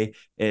okay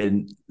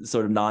and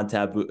sort of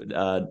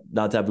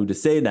non-taboo to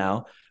say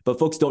now, but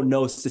folks don't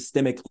know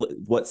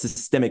what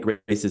systemic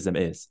racism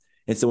is.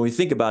 And so when we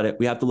think about it,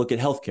 we have to look at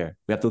healthcare.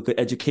 We have to look at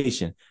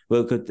education. We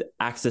look at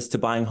access to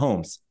buying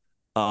homes,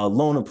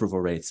 loan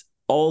approval rates,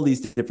 all these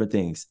different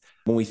things.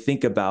 When we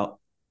think about,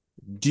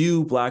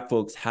 do Black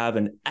folks have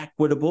an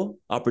equitable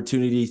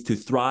opportunities to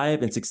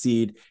thrive and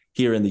succeed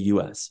here in the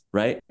US,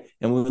 right?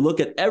 And when we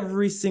look at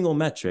every single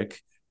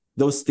metric,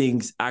 those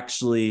things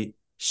actually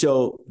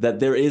show that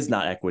there is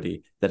not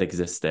equity that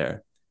exists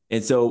there.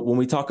 And so when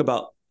we talk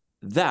about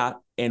that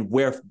and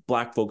where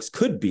Black folks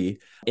could be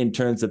in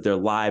terms of their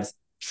lives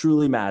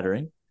truly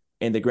mattering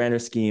in the grander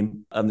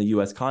scheme of the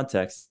US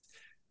context,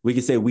 we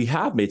can say we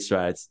have made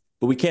strides,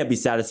 but we can't be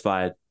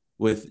satisfied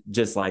with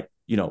just like,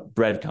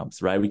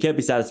 breadcrumbs, right? We can't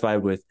be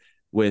satisfied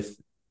with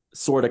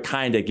sort of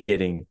kind of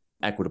getting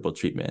equitable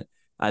treatment.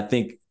 I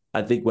think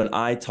when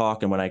I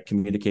talk and when I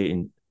communicate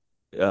and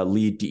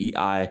lead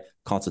DEI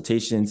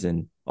consultations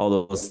and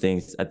all those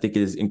things, I think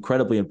it is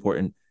incredibly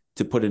important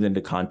to put it into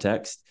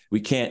context.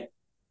 We can't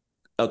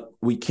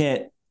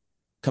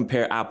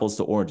compare apples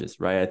to oranges,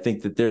 right? I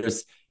think that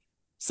there's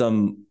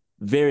some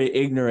very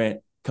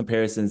ignorant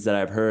comparisons that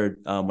I've heard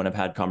when I've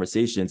had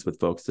conversations with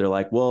folks. They're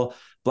like, well,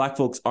 Black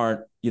folks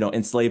aren't,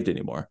 enslaved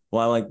anymore.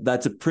 Well, I'm like,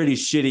 that's a pretty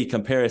shitty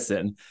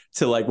comparison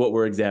to like what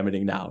we're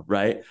examining now,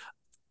 right?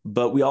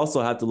 But we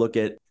also have to look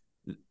at,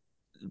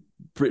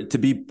 to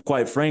be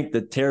quite frank,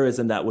 the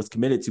terrorism that was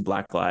committed to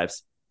Black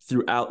lives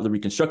throughout the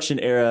Reconstruction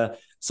era,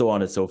 so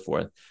on and so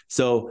forth.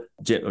 So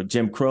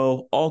Jim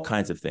Crow, all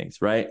kinds of things,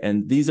 right?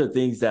 And these are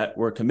things that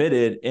were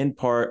committed in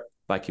part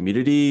by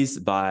communities,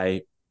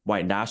 by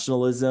white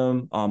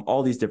nationalism,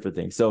 all these different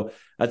things. So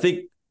I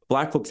think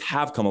Black folks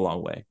have come a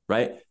long way,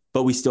 right?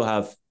 But we still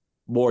have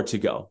more to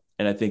go.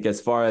 And I think as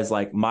far as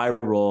like my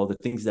role, the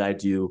things that I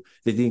do,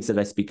 the things that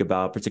I speak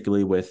about,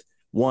 particularly with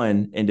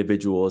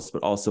individuals,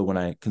 but also when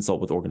I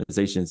consult with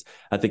organizations,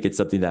 I think it's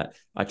something that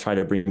I try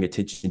to bring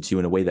attention to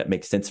in a way that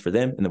makes sense for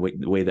them and the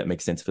way that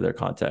makes sense for their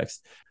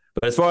context.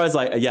 But as far as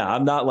like,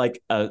 I'm not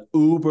like a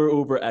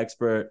uber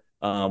expert.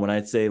 When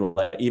I say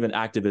like even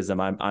activism,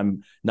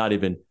 I'm not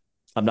even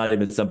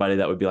somebody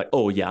that would be like,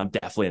 oh yeah, I'm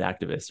definitely an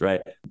activist,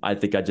 right? I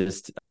think I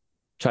just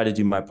try to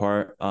do my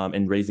part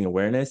in raising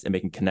awareness and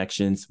making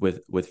connections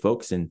with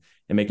folks and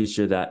making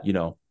sure that,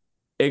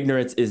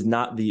 ignorance is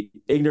not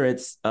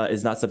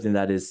something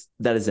that is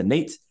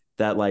innate,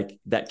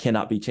 that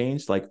cannot be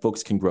changed. Like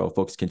folks can grow,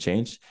 folks can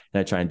change.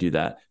 And I try and do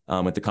that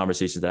with the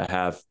conversations that I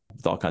have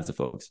with all kinds of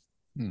folks.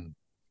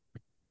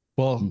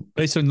 Well,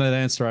 based on that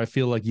answer, I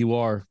feel like you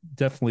are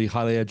definitely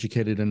highly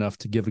educated enough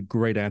to give a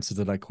great answer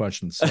to that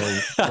question. So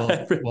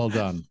well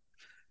done.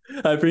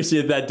 I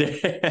appreciate that,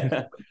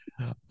 Dan.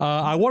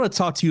 I want to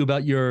talk to you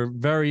about your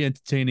very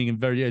entertaining and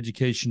very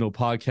educational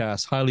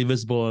podcast, Highly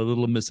Visible and a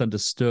Little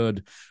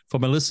Misunderstood. For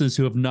my listeners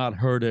who have not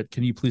heard it,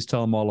 can you please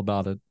tell them all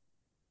about it?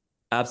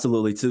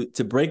 Absolutely.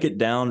 To break it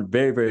down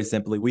very, very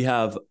simply, we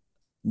have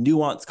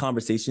nuanced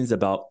conversations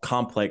about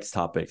complex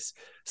topics.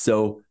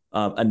 So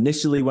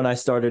initially when I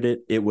started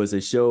it, it was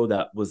a show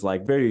that was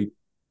like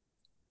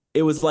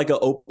it was like an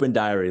open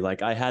diary.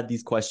 Like I had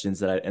these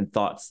questions and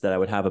thoughts that I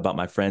would have about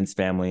my friends,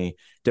 family,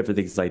 different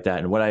things like that.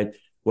 And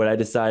when I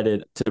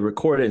decided to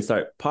record it and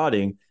start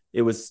podding,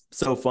 it was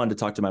so fun to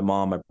talk to my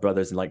mom, my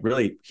brothers, and like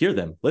really hear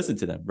them, listen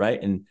to them.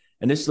 Right. And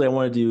initially I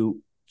wanted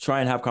to try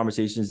and have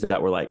conversations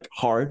that were like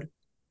hard,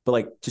 but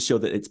like to show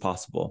that it's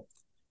possible.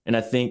 And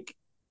I think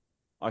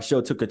our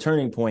show took a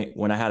turning point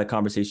when I had a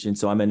conversation.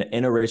 So I'm in an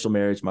interracial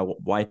marriage. My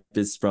wife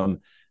is from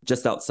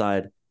just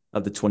outside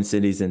of the Twin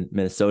Cities in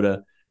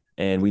Minnesota.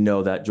 And we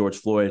know that George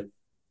Floyd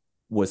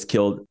was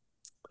killed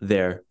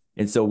there.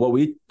 And so what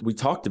we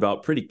talked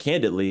about pretty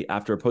candidly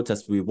after a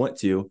protest we went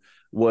to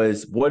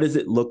was, what does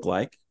it look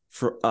like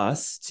for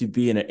us to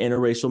be in an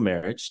interracial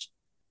marriage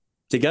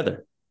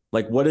together?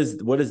 Like, what does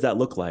that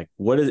look like?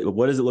 What does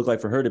it look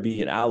like for her to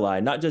be an ally,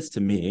 not just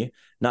to me,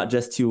 not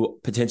just to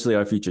potentially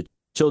our future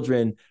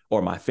children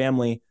or my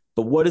family,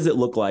 but what does it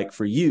look like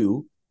for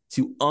you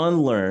to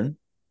unlearn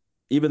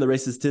even the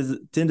racist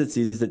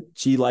tendencies that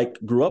she like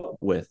grew up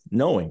with,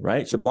 knowing,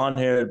 right? She's a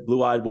blonde-haired,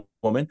 blue-eyed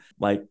woman,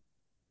 like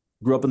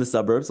grew up in the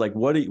suburbs. Like,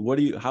 what are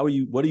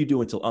you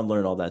doing to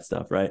unlearn all that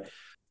stuff, right?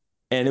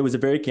 And it was a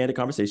very candid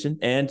conversation,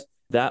 and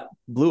that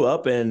blew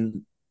up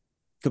and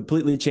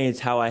completely changed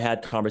how I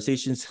had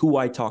conversations, who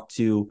I talked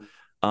to,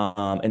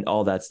 and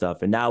all that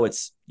stuff. And now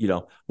it's,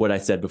 what I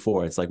said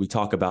before, it's like we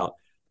talk about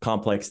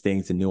complex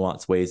things in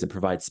nuanced ways and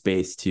provide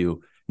space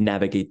to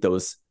navigate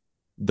those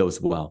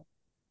well.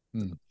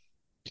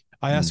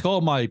 I ask all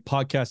my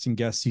podcasting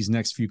guests these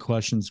next few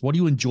questions. What do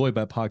you enjoy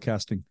about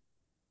podcasting?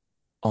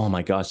 Oh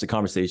my gosh, the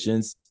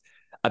conversations.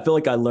 I feel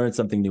like I learn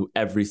something new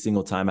every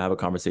single time I have a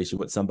conversation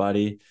with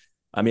somebody.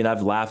 I mean,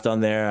 I've laughed on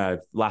there. I've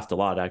laughed a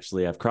lot,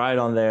 actually. I've cried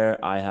on there.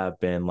 I have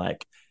been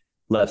like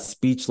left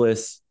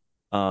speechless.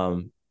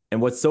 And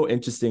what's so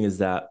interesting is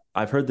that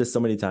I've heard this so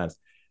many times.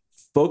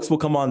 Folks will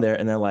come on there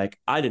and they're like,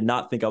 I did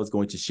not think I was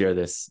going to share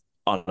this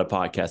on a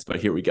podcast, but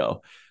here we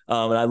go.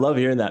 And I love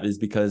hearing that, is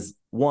because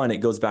one, it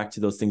goes back to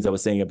those things I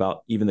was saying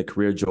about even the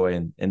career joy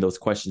and those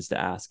questions to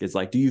ask. It's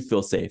like, do you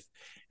feel safe?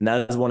 And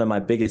that is one of my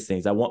biggest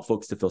things. I want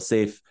folks to feel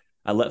safe.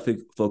 I let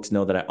folks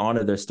know that I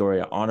honor their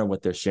story. I honor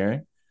what they're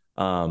sharing.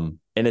 And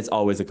it's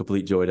always a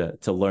complete joy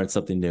to learn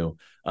something new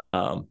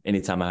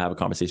anytime I have a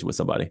conversation with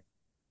somebody.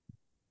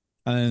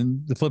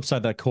 And the flip side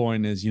of that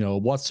coin is,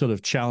 what sort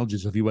of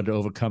challenges have you had to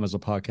overcome as a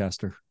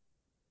podcaster?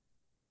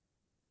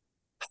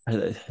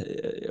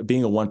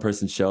 Being a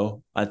one-person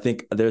show, I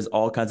think there's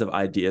all kinds of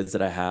ideas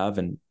that I have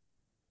and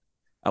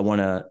I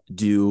want to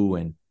do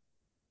and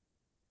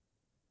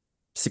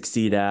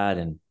succeed at,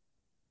 and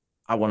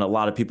I want a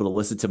lot of people to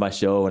listen to my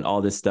show and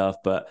all this stuff.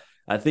 But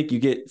I think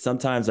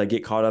sometimes I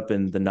get caught up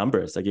in the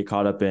numbers. I get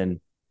caught up in,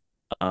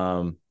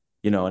 an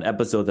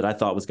episode that I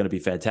thought was going to be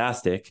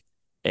fantastic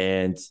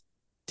and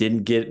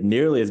didn't get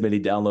nearly as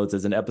many downloads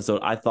as an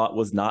episode I thought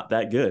was not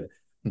that good.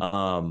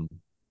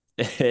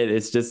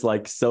 It's just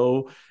like, it's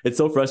so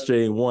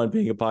frustrating, one,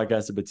 being a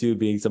podcaster, but two,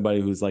 being somebody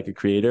who's like a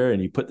creator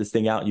and you put this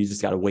thing out and you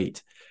just got to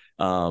wait.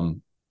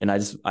 And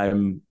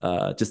I'm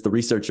just the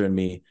researcher in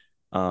me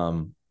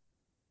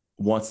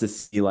wants to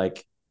see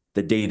like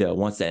the data,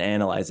 wants to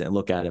analyze it and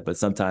look at it. But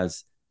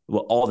sometimes,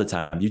 well, all the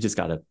time, you just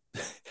gotta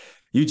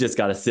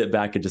sit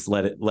back and just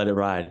let it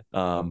ride.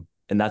 And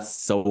that's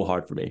so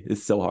hard for me.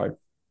 It's so hard.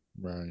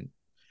 Right.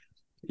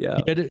 Yeah.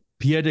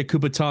 Pierre de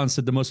Coubertin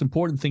said the most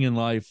important thing in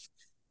life,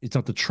 it's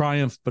not the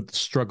triumph, but the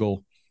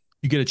struggle.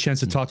 You get a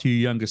chance to talk to your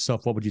younger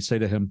self. What would you say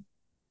to him?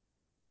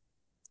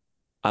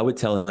 I would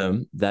tell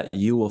him that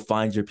you will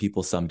find your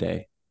people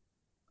someday.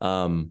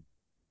 I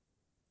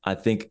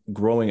think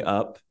growing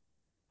up,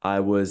 I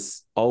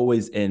was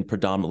always in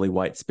predominantly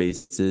white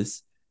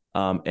spaces,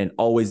 and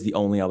always I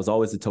was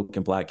always the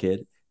token Black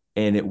kid.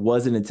 And it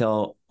wasn't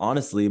until,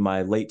 honestly,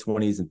 my late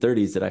 20s and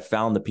 30s that I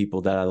found the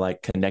people that I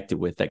like connected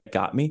with that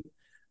got me.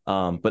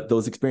 But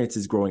those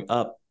experiences growing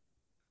up,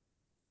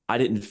 I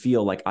didn't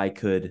feel like I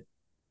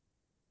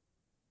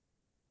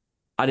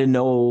didn't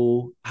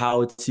know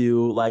how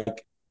to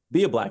like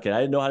be a Black kid.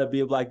 I didn't know how to be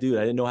a Black dude.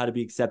 I didn't know how to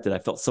be accepted. I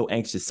felt so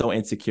anxious, so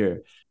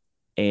insecure.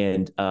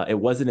 And it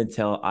wasn't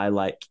until I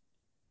like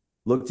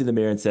looked in the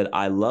mirror and said,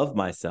 I love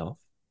myself.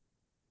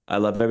 I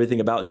love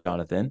everything about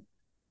Jonathan,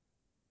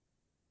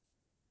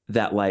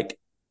 that like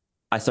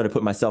I started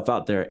putting myself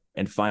out there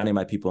and finding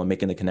my people and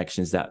making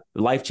the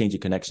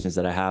life-changing connections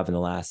that I have in the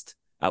last,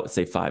 I would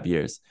say, 5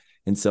 years.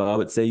 And so I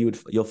would say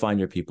you'll find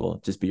your people.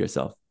 Just be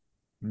yourself.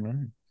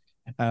 Right.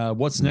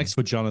 What's next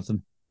for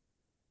Jonathan?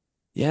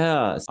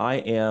 Yeah, I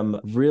am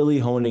really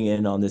honing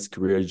in on this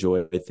career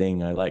joy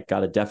thing. I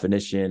got a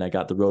definition. I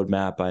got the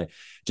roadmap. I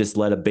just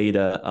led a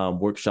beta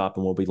workshop,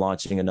 and we'll be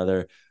launching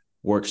another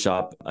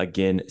workshop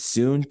again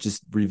soon,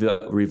 just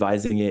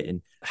revising it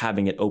and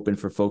having it open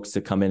for folks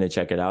to come in and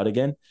check it out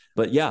again.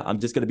 But yeah, I'm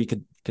just going to be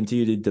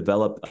continue to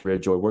develop a Rare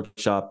Joy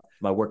workshop.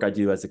 My work I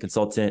do as a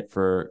consultant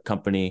for a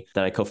company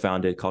that I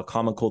co-founded called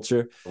Common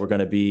Culture. We're going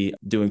to be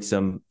doing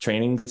some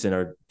trainings and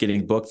are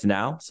getting booked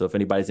now. So if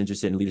anybody's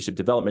interested in leadership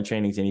development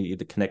trainings, any of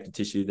the connective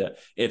tissue, that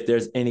if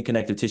there's any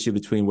connective tissue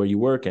between where you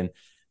work and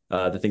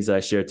the things that I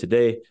shared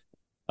today,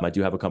 I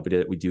do have a company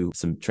that we do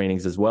some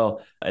trainings as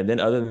well. And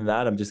then other than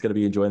that, I'm just going to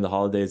be enjoying the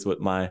holidays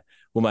with my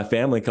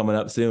family coming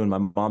up soon. My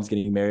mom's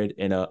getting married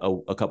in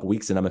a couple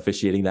weeks and I'm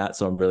officiating that.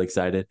 So I'm really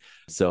excited.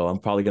 So I'm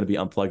probably going to be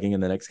unplugging in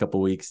the next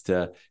couple weeks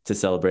to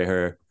celebrate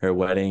her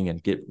wedding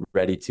and get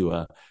ready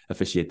to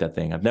officiate that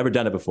thing. I've never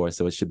done it before,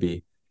 so it should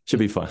be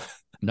fun.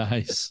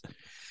 Nice.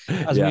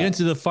 As we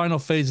enter the final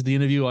phase of the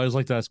interview, I always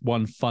like to ask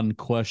one fun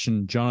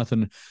question.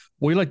 Jonathan,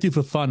 what do you like to do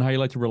for fun? How do you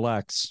like to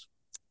relax?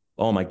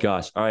 Oh my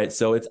gosh. All right.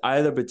 So it's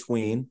either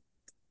between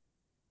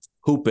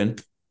hooping.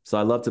 So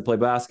I love to play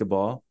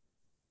basketball.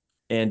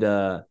 And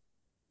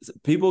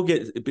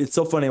it's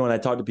so funny when I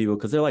talk to people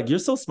because they're like, you're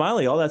so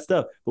smiley, all that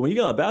stuff. But when you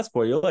get on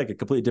basketball, you're like a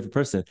completely different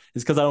person.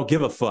 It's because I don't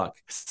give a fuck.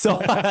 So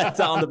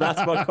on the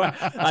basketball court,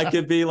 I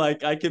could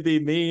be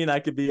mean.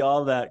 I could be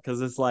all that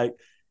because it's like,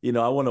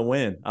 I want to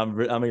win.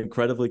 I'm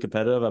incredibly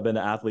competitive. I've been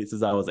an athlete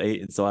since I was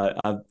 8. And so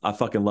I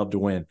fucking love to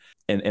win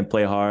and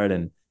play hard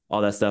and all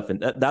that stuff.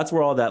 And that's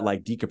where all that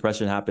like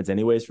decompression happens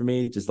anyways for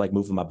me, just like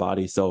moving my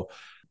body. So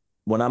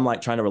when I'm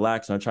like trying to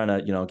relax and I'm trying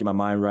to, get my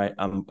mind right,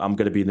 I'm going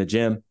to be in the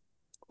gym,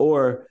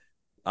 or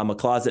I'm a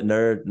closet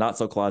nerd, not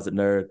so closet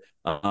nerd.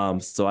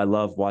 So I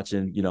love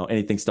watching,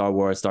 anything Star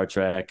Wars, Star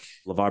Trek.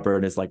 LeVar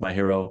Burton is like my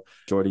hero.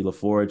 Geordie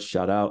LaForge,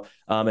 shout out.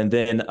 And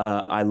then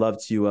I love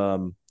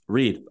to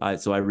read.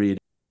 So I read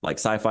like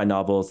sci-fi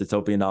novels,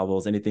 dystopian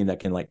novels, anything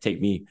that can like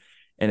take me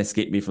and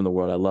escape me from the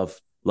world. I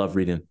love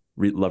reading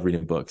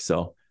books.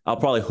 So I'll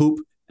probably hoop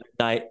at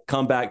night,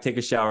 come back, take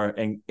a shower,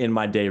 and in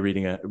my day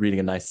reading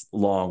a nice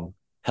hella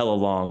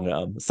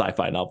long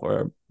sci-fi novel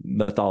or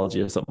mythology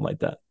or something like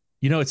that.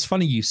 It's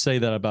funny you say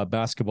that about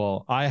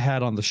basketball. I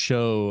had on the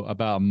show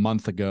about a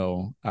month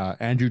ago,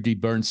 Andrew D.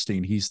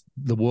 Bernstein. He's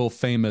the world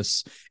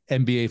famous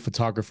NBA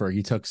photographer.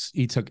 He took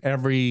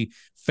every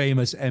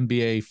famous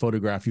NBA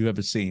photograph you've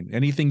ever seen.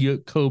 Anything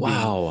Kobe,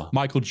 wow.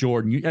 Michael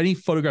Jordan, any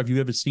photograph you've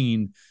ever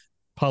seen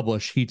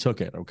published, he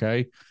took it.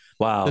 Okay.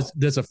 Wow.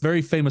 There's a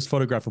very famous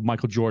photograph of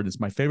Michael Jordan. It's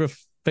my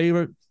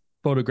favorite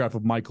photograph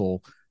of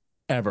Michael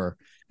ever.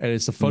 And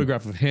it's a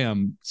photograph of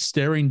him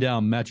staring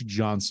down Magic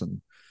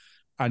Johnson.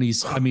 And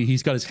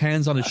he's got his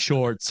hands on his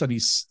shorts and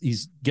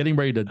he's getting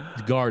ready to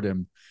guard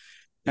him.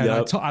 And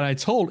I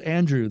told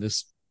Andrew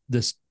that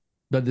this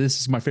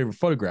is my favorite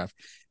photograph.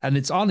 And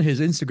it's on his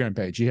Instagram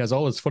page. He has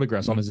all his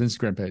photographs on his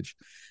Instagram page.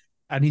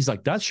 And he's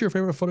like, that's your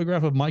favorite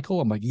photograph of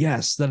Michael? I'm like,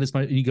 yes, that is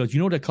my. And he goes, you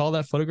know what I call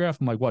that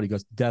photograph? I'm like, what? He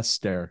goes, death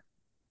stare.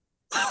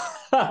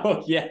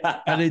 Oh yeah,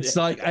 and it's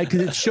like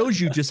because it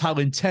shows you just how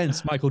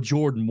intense Michael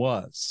Jordan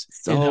was.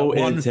 So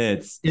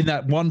intense in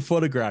that one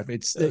photograph.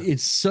 It's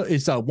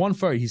that one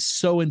photo. He's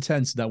so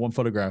intense in that one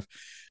photograph,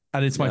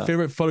 and it's my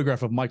favorite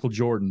photograph of Michael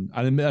Jordan.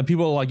 And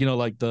people are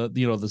like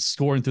the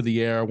scoring through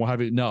the air. What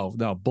have you? No,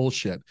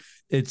 bullshit.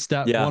 It's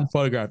that one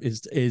photograph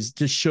is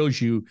just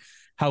shows you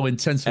how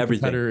intense the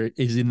competitor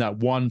is in that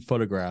one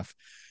photograph.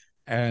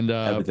 And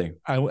everything.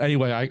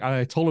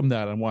 I told him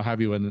that and what have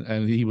you,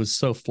 and he was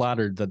so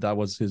flattered that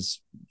was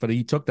his. But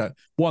he took that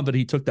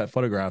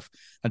photograph,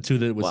 and two,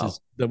 that was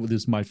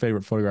my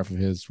favorite photograph of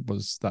his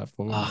was that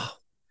photo. Oh,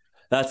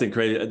 that's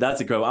incredible.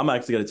 That's incredible. I'm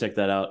actually gonna check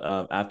that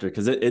out after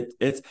because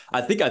it's.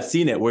 I think I've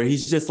seen it where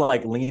he's just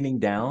like leaning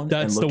down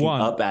and looking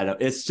up at him.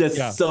 It's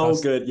just so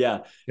good.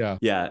 Yeah.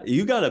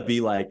 You gotta be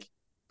like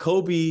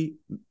Kobe.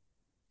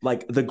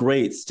 Like the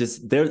greats,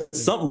 just there's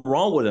something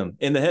wrong with him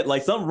in the head,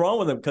 like something wrong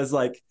with him because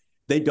like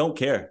they don't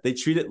care. They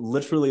treat it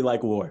literally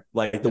like war.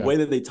 Like the way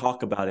that they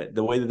talk about it,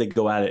 the way that they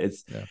go at it,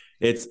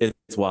 it's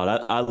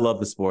wild. I love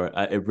the sport.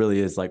 It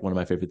really is like one of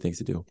my favorite things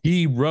to do.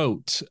 He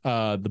wrote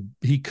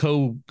he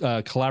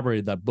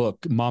collaborated that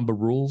book, Mamba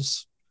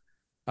Rules.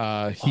 He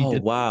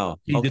did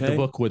the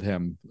book with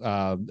him,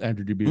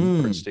 Andrew D.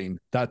 Bernstein.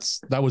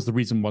 That was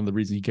one of the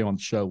reasons he came on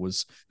the show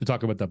was to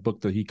talk about that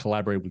book that he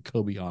collaborated with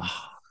Kobe on.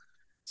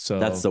 So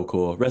that's so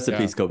cool. Rest in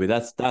peace, Kobe.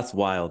 That's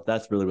wild.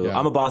 That's really, really.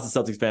 I'm a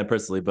Boston Celtics fan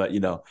personally, but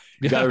you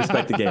gotta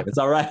respect the game. It's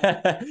all right.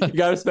 You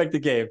gotta respect the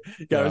game.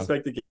 You gotta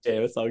respect the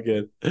game. It's all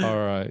good. All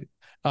right.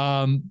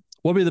 What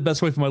would be the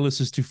best way for my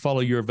listeners to follow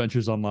your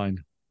adventures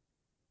online?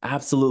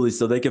 Absolutely.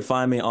 So they can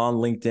find me on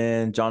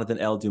LinkedIn, Jonathan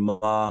L.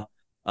 Dumas.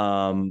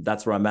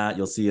 That's where I'm at.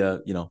 You'll see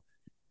a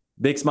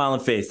big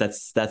smiling face.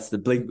 That's the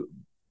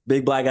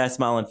big black guy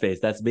smiling face.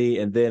 That's me.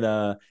 And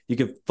then you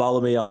can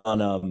follow me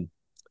on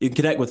you can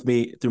connect with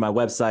me through my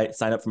website,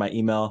 sign up for my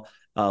email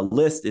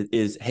list. It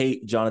is Hey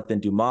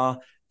Jonathan Dumas.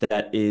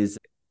 That is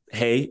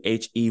Hey,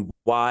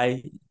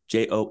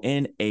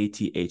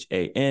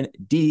 HEYJONATHAN,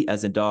 D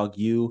as in dog,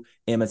 U,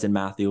 M as in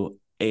Matthew,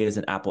 A as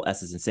in Apple,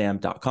 S as in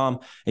Sam.com.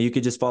 And you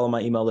can just follow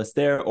my email list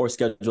there or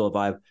schedule a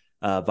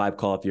vibe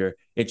call if you're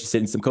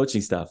interested in some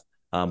coaching stuff.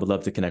 Would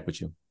love to connect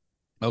with you.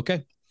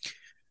 Okay.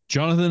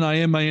 Jonathan, I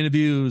end my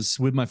interviews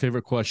with my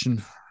favorite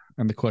question.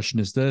 And the question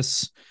is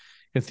this.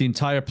 If the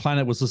entire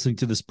planet was listening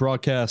to this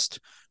broadcast,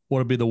 what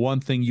would be the one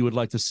thing you would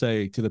like to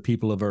say to the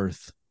people of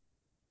Earth?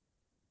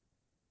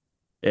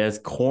 As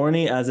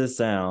corny as it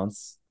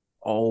sounds,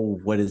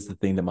 what is the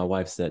thing that my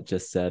wife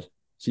just said?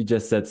 She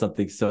just said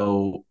something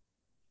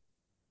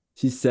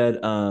she said,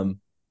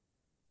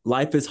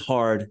 life is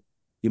hard.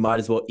 You might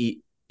as well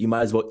eat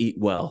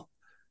well.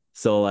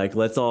 So like,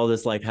 let's all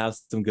just like have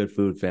some good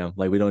food, fam.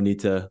 Like we don't need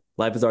to,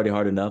 life is already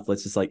hard enough.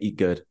 Let's just like eat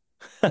good.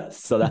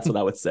 So that's what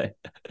I would say.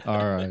 All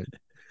right.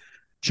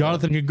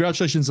 Jonathan,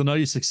 congratulations on all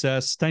your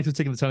success. Thanks for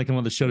taking the time to come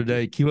on the show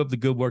today. Keep up the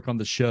good work on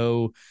the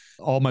show.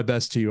 All my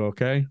best to you,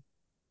 okay?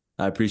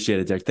 I appreciate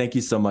it, Derek. Thank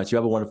you so much. You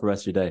have a wonderful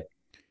rest of your day.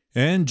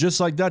 And just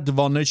like that,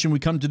 Duval Nation, we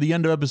come to the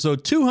end of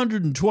episode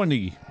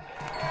 220.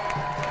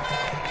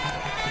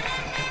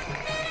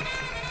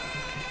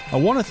 I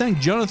want to thank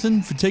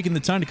Jonathan for taking the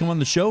time to come on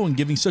the show and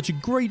giving such a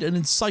great and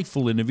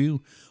insightful interview.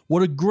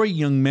 What a great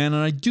young man,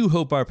 and I do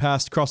hope our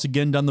paths cross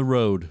again down the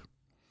road.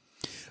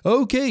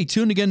 Okay,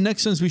 tune again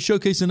next time as we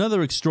showcase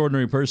another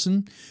extraordinary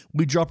person.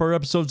 We drop our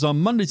episodes on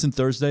Mondays and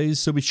Thursdays,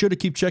 so be sure to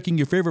keep checking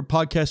your favorite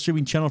podcast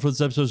streaming channel for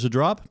those episodes to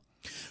drop.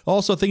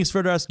 Also, I think it's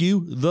fair to ask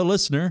you, the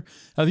listener,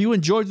 have you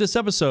enjoyed this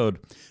episode?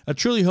 I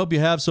truly hope you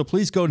have, so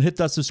please go and hit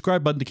that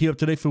subscribe button to keep up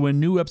to date for when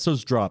new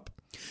episodes drop.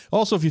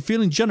 Also, if you're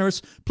feeling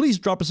generous, please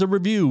drop us a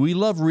review. We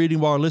love reading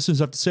what our listeners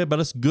have to say about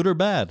us, good or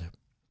bad.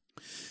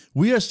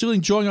 We are still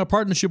enjoying our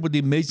partnership with the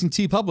amazing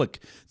TeePublic.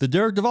 The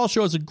Derek Duval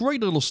Show has a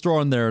great little store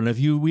on there, and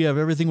we have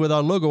everything with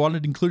our logo on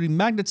it, including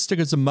magnets,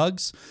 stickers, and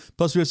mugs.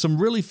 Plus, we have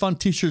some really fun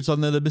t-shirts on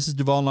there that Mrs.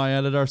 Duval and I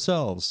added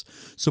ourselves.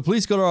 So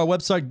please go to our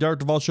website,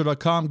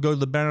 DerekDuvalShow.com, go to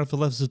the banner for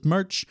Leftist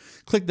merch,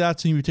 click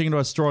that, and you'll be taken to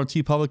our store on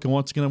TeePublic. And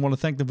once again, I want to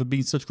thank them for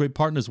being such great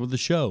partners with the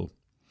show.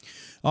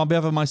 On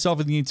behalf of myself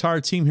and the entire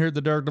team here at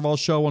the Derek Duval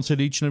Show, I want to say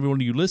to each and every one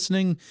of you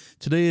listening,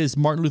 today is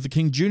Martin Luther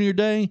King Jr.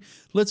 Day.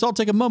 Let's all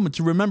take a moment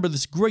to remember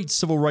this great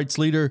civil rights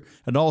leader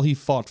and all he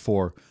fought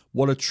for.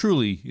 What a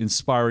truly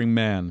inspiring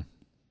man.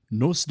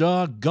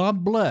 Nostar,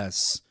 God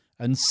bless,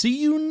 and see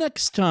you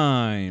next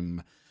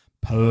time,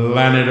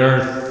 Planet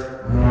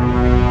Earth.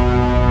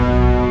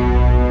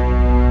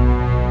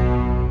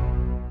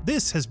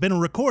 This has been a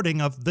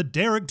recording of The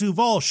Derek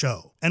Duval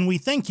Show, and we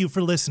thank you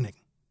for listening.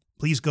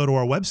 Please go to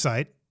our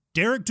website,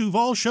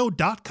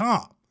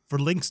 DerekDuvalShow.com, for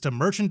links to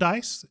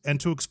merchandise and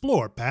to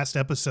explore past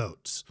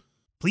episodes.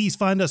 Please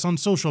find us on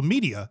social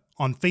media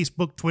on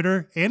Facebook,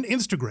 Twitter, and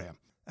Instagram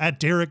at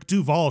Derek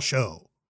Duval Show.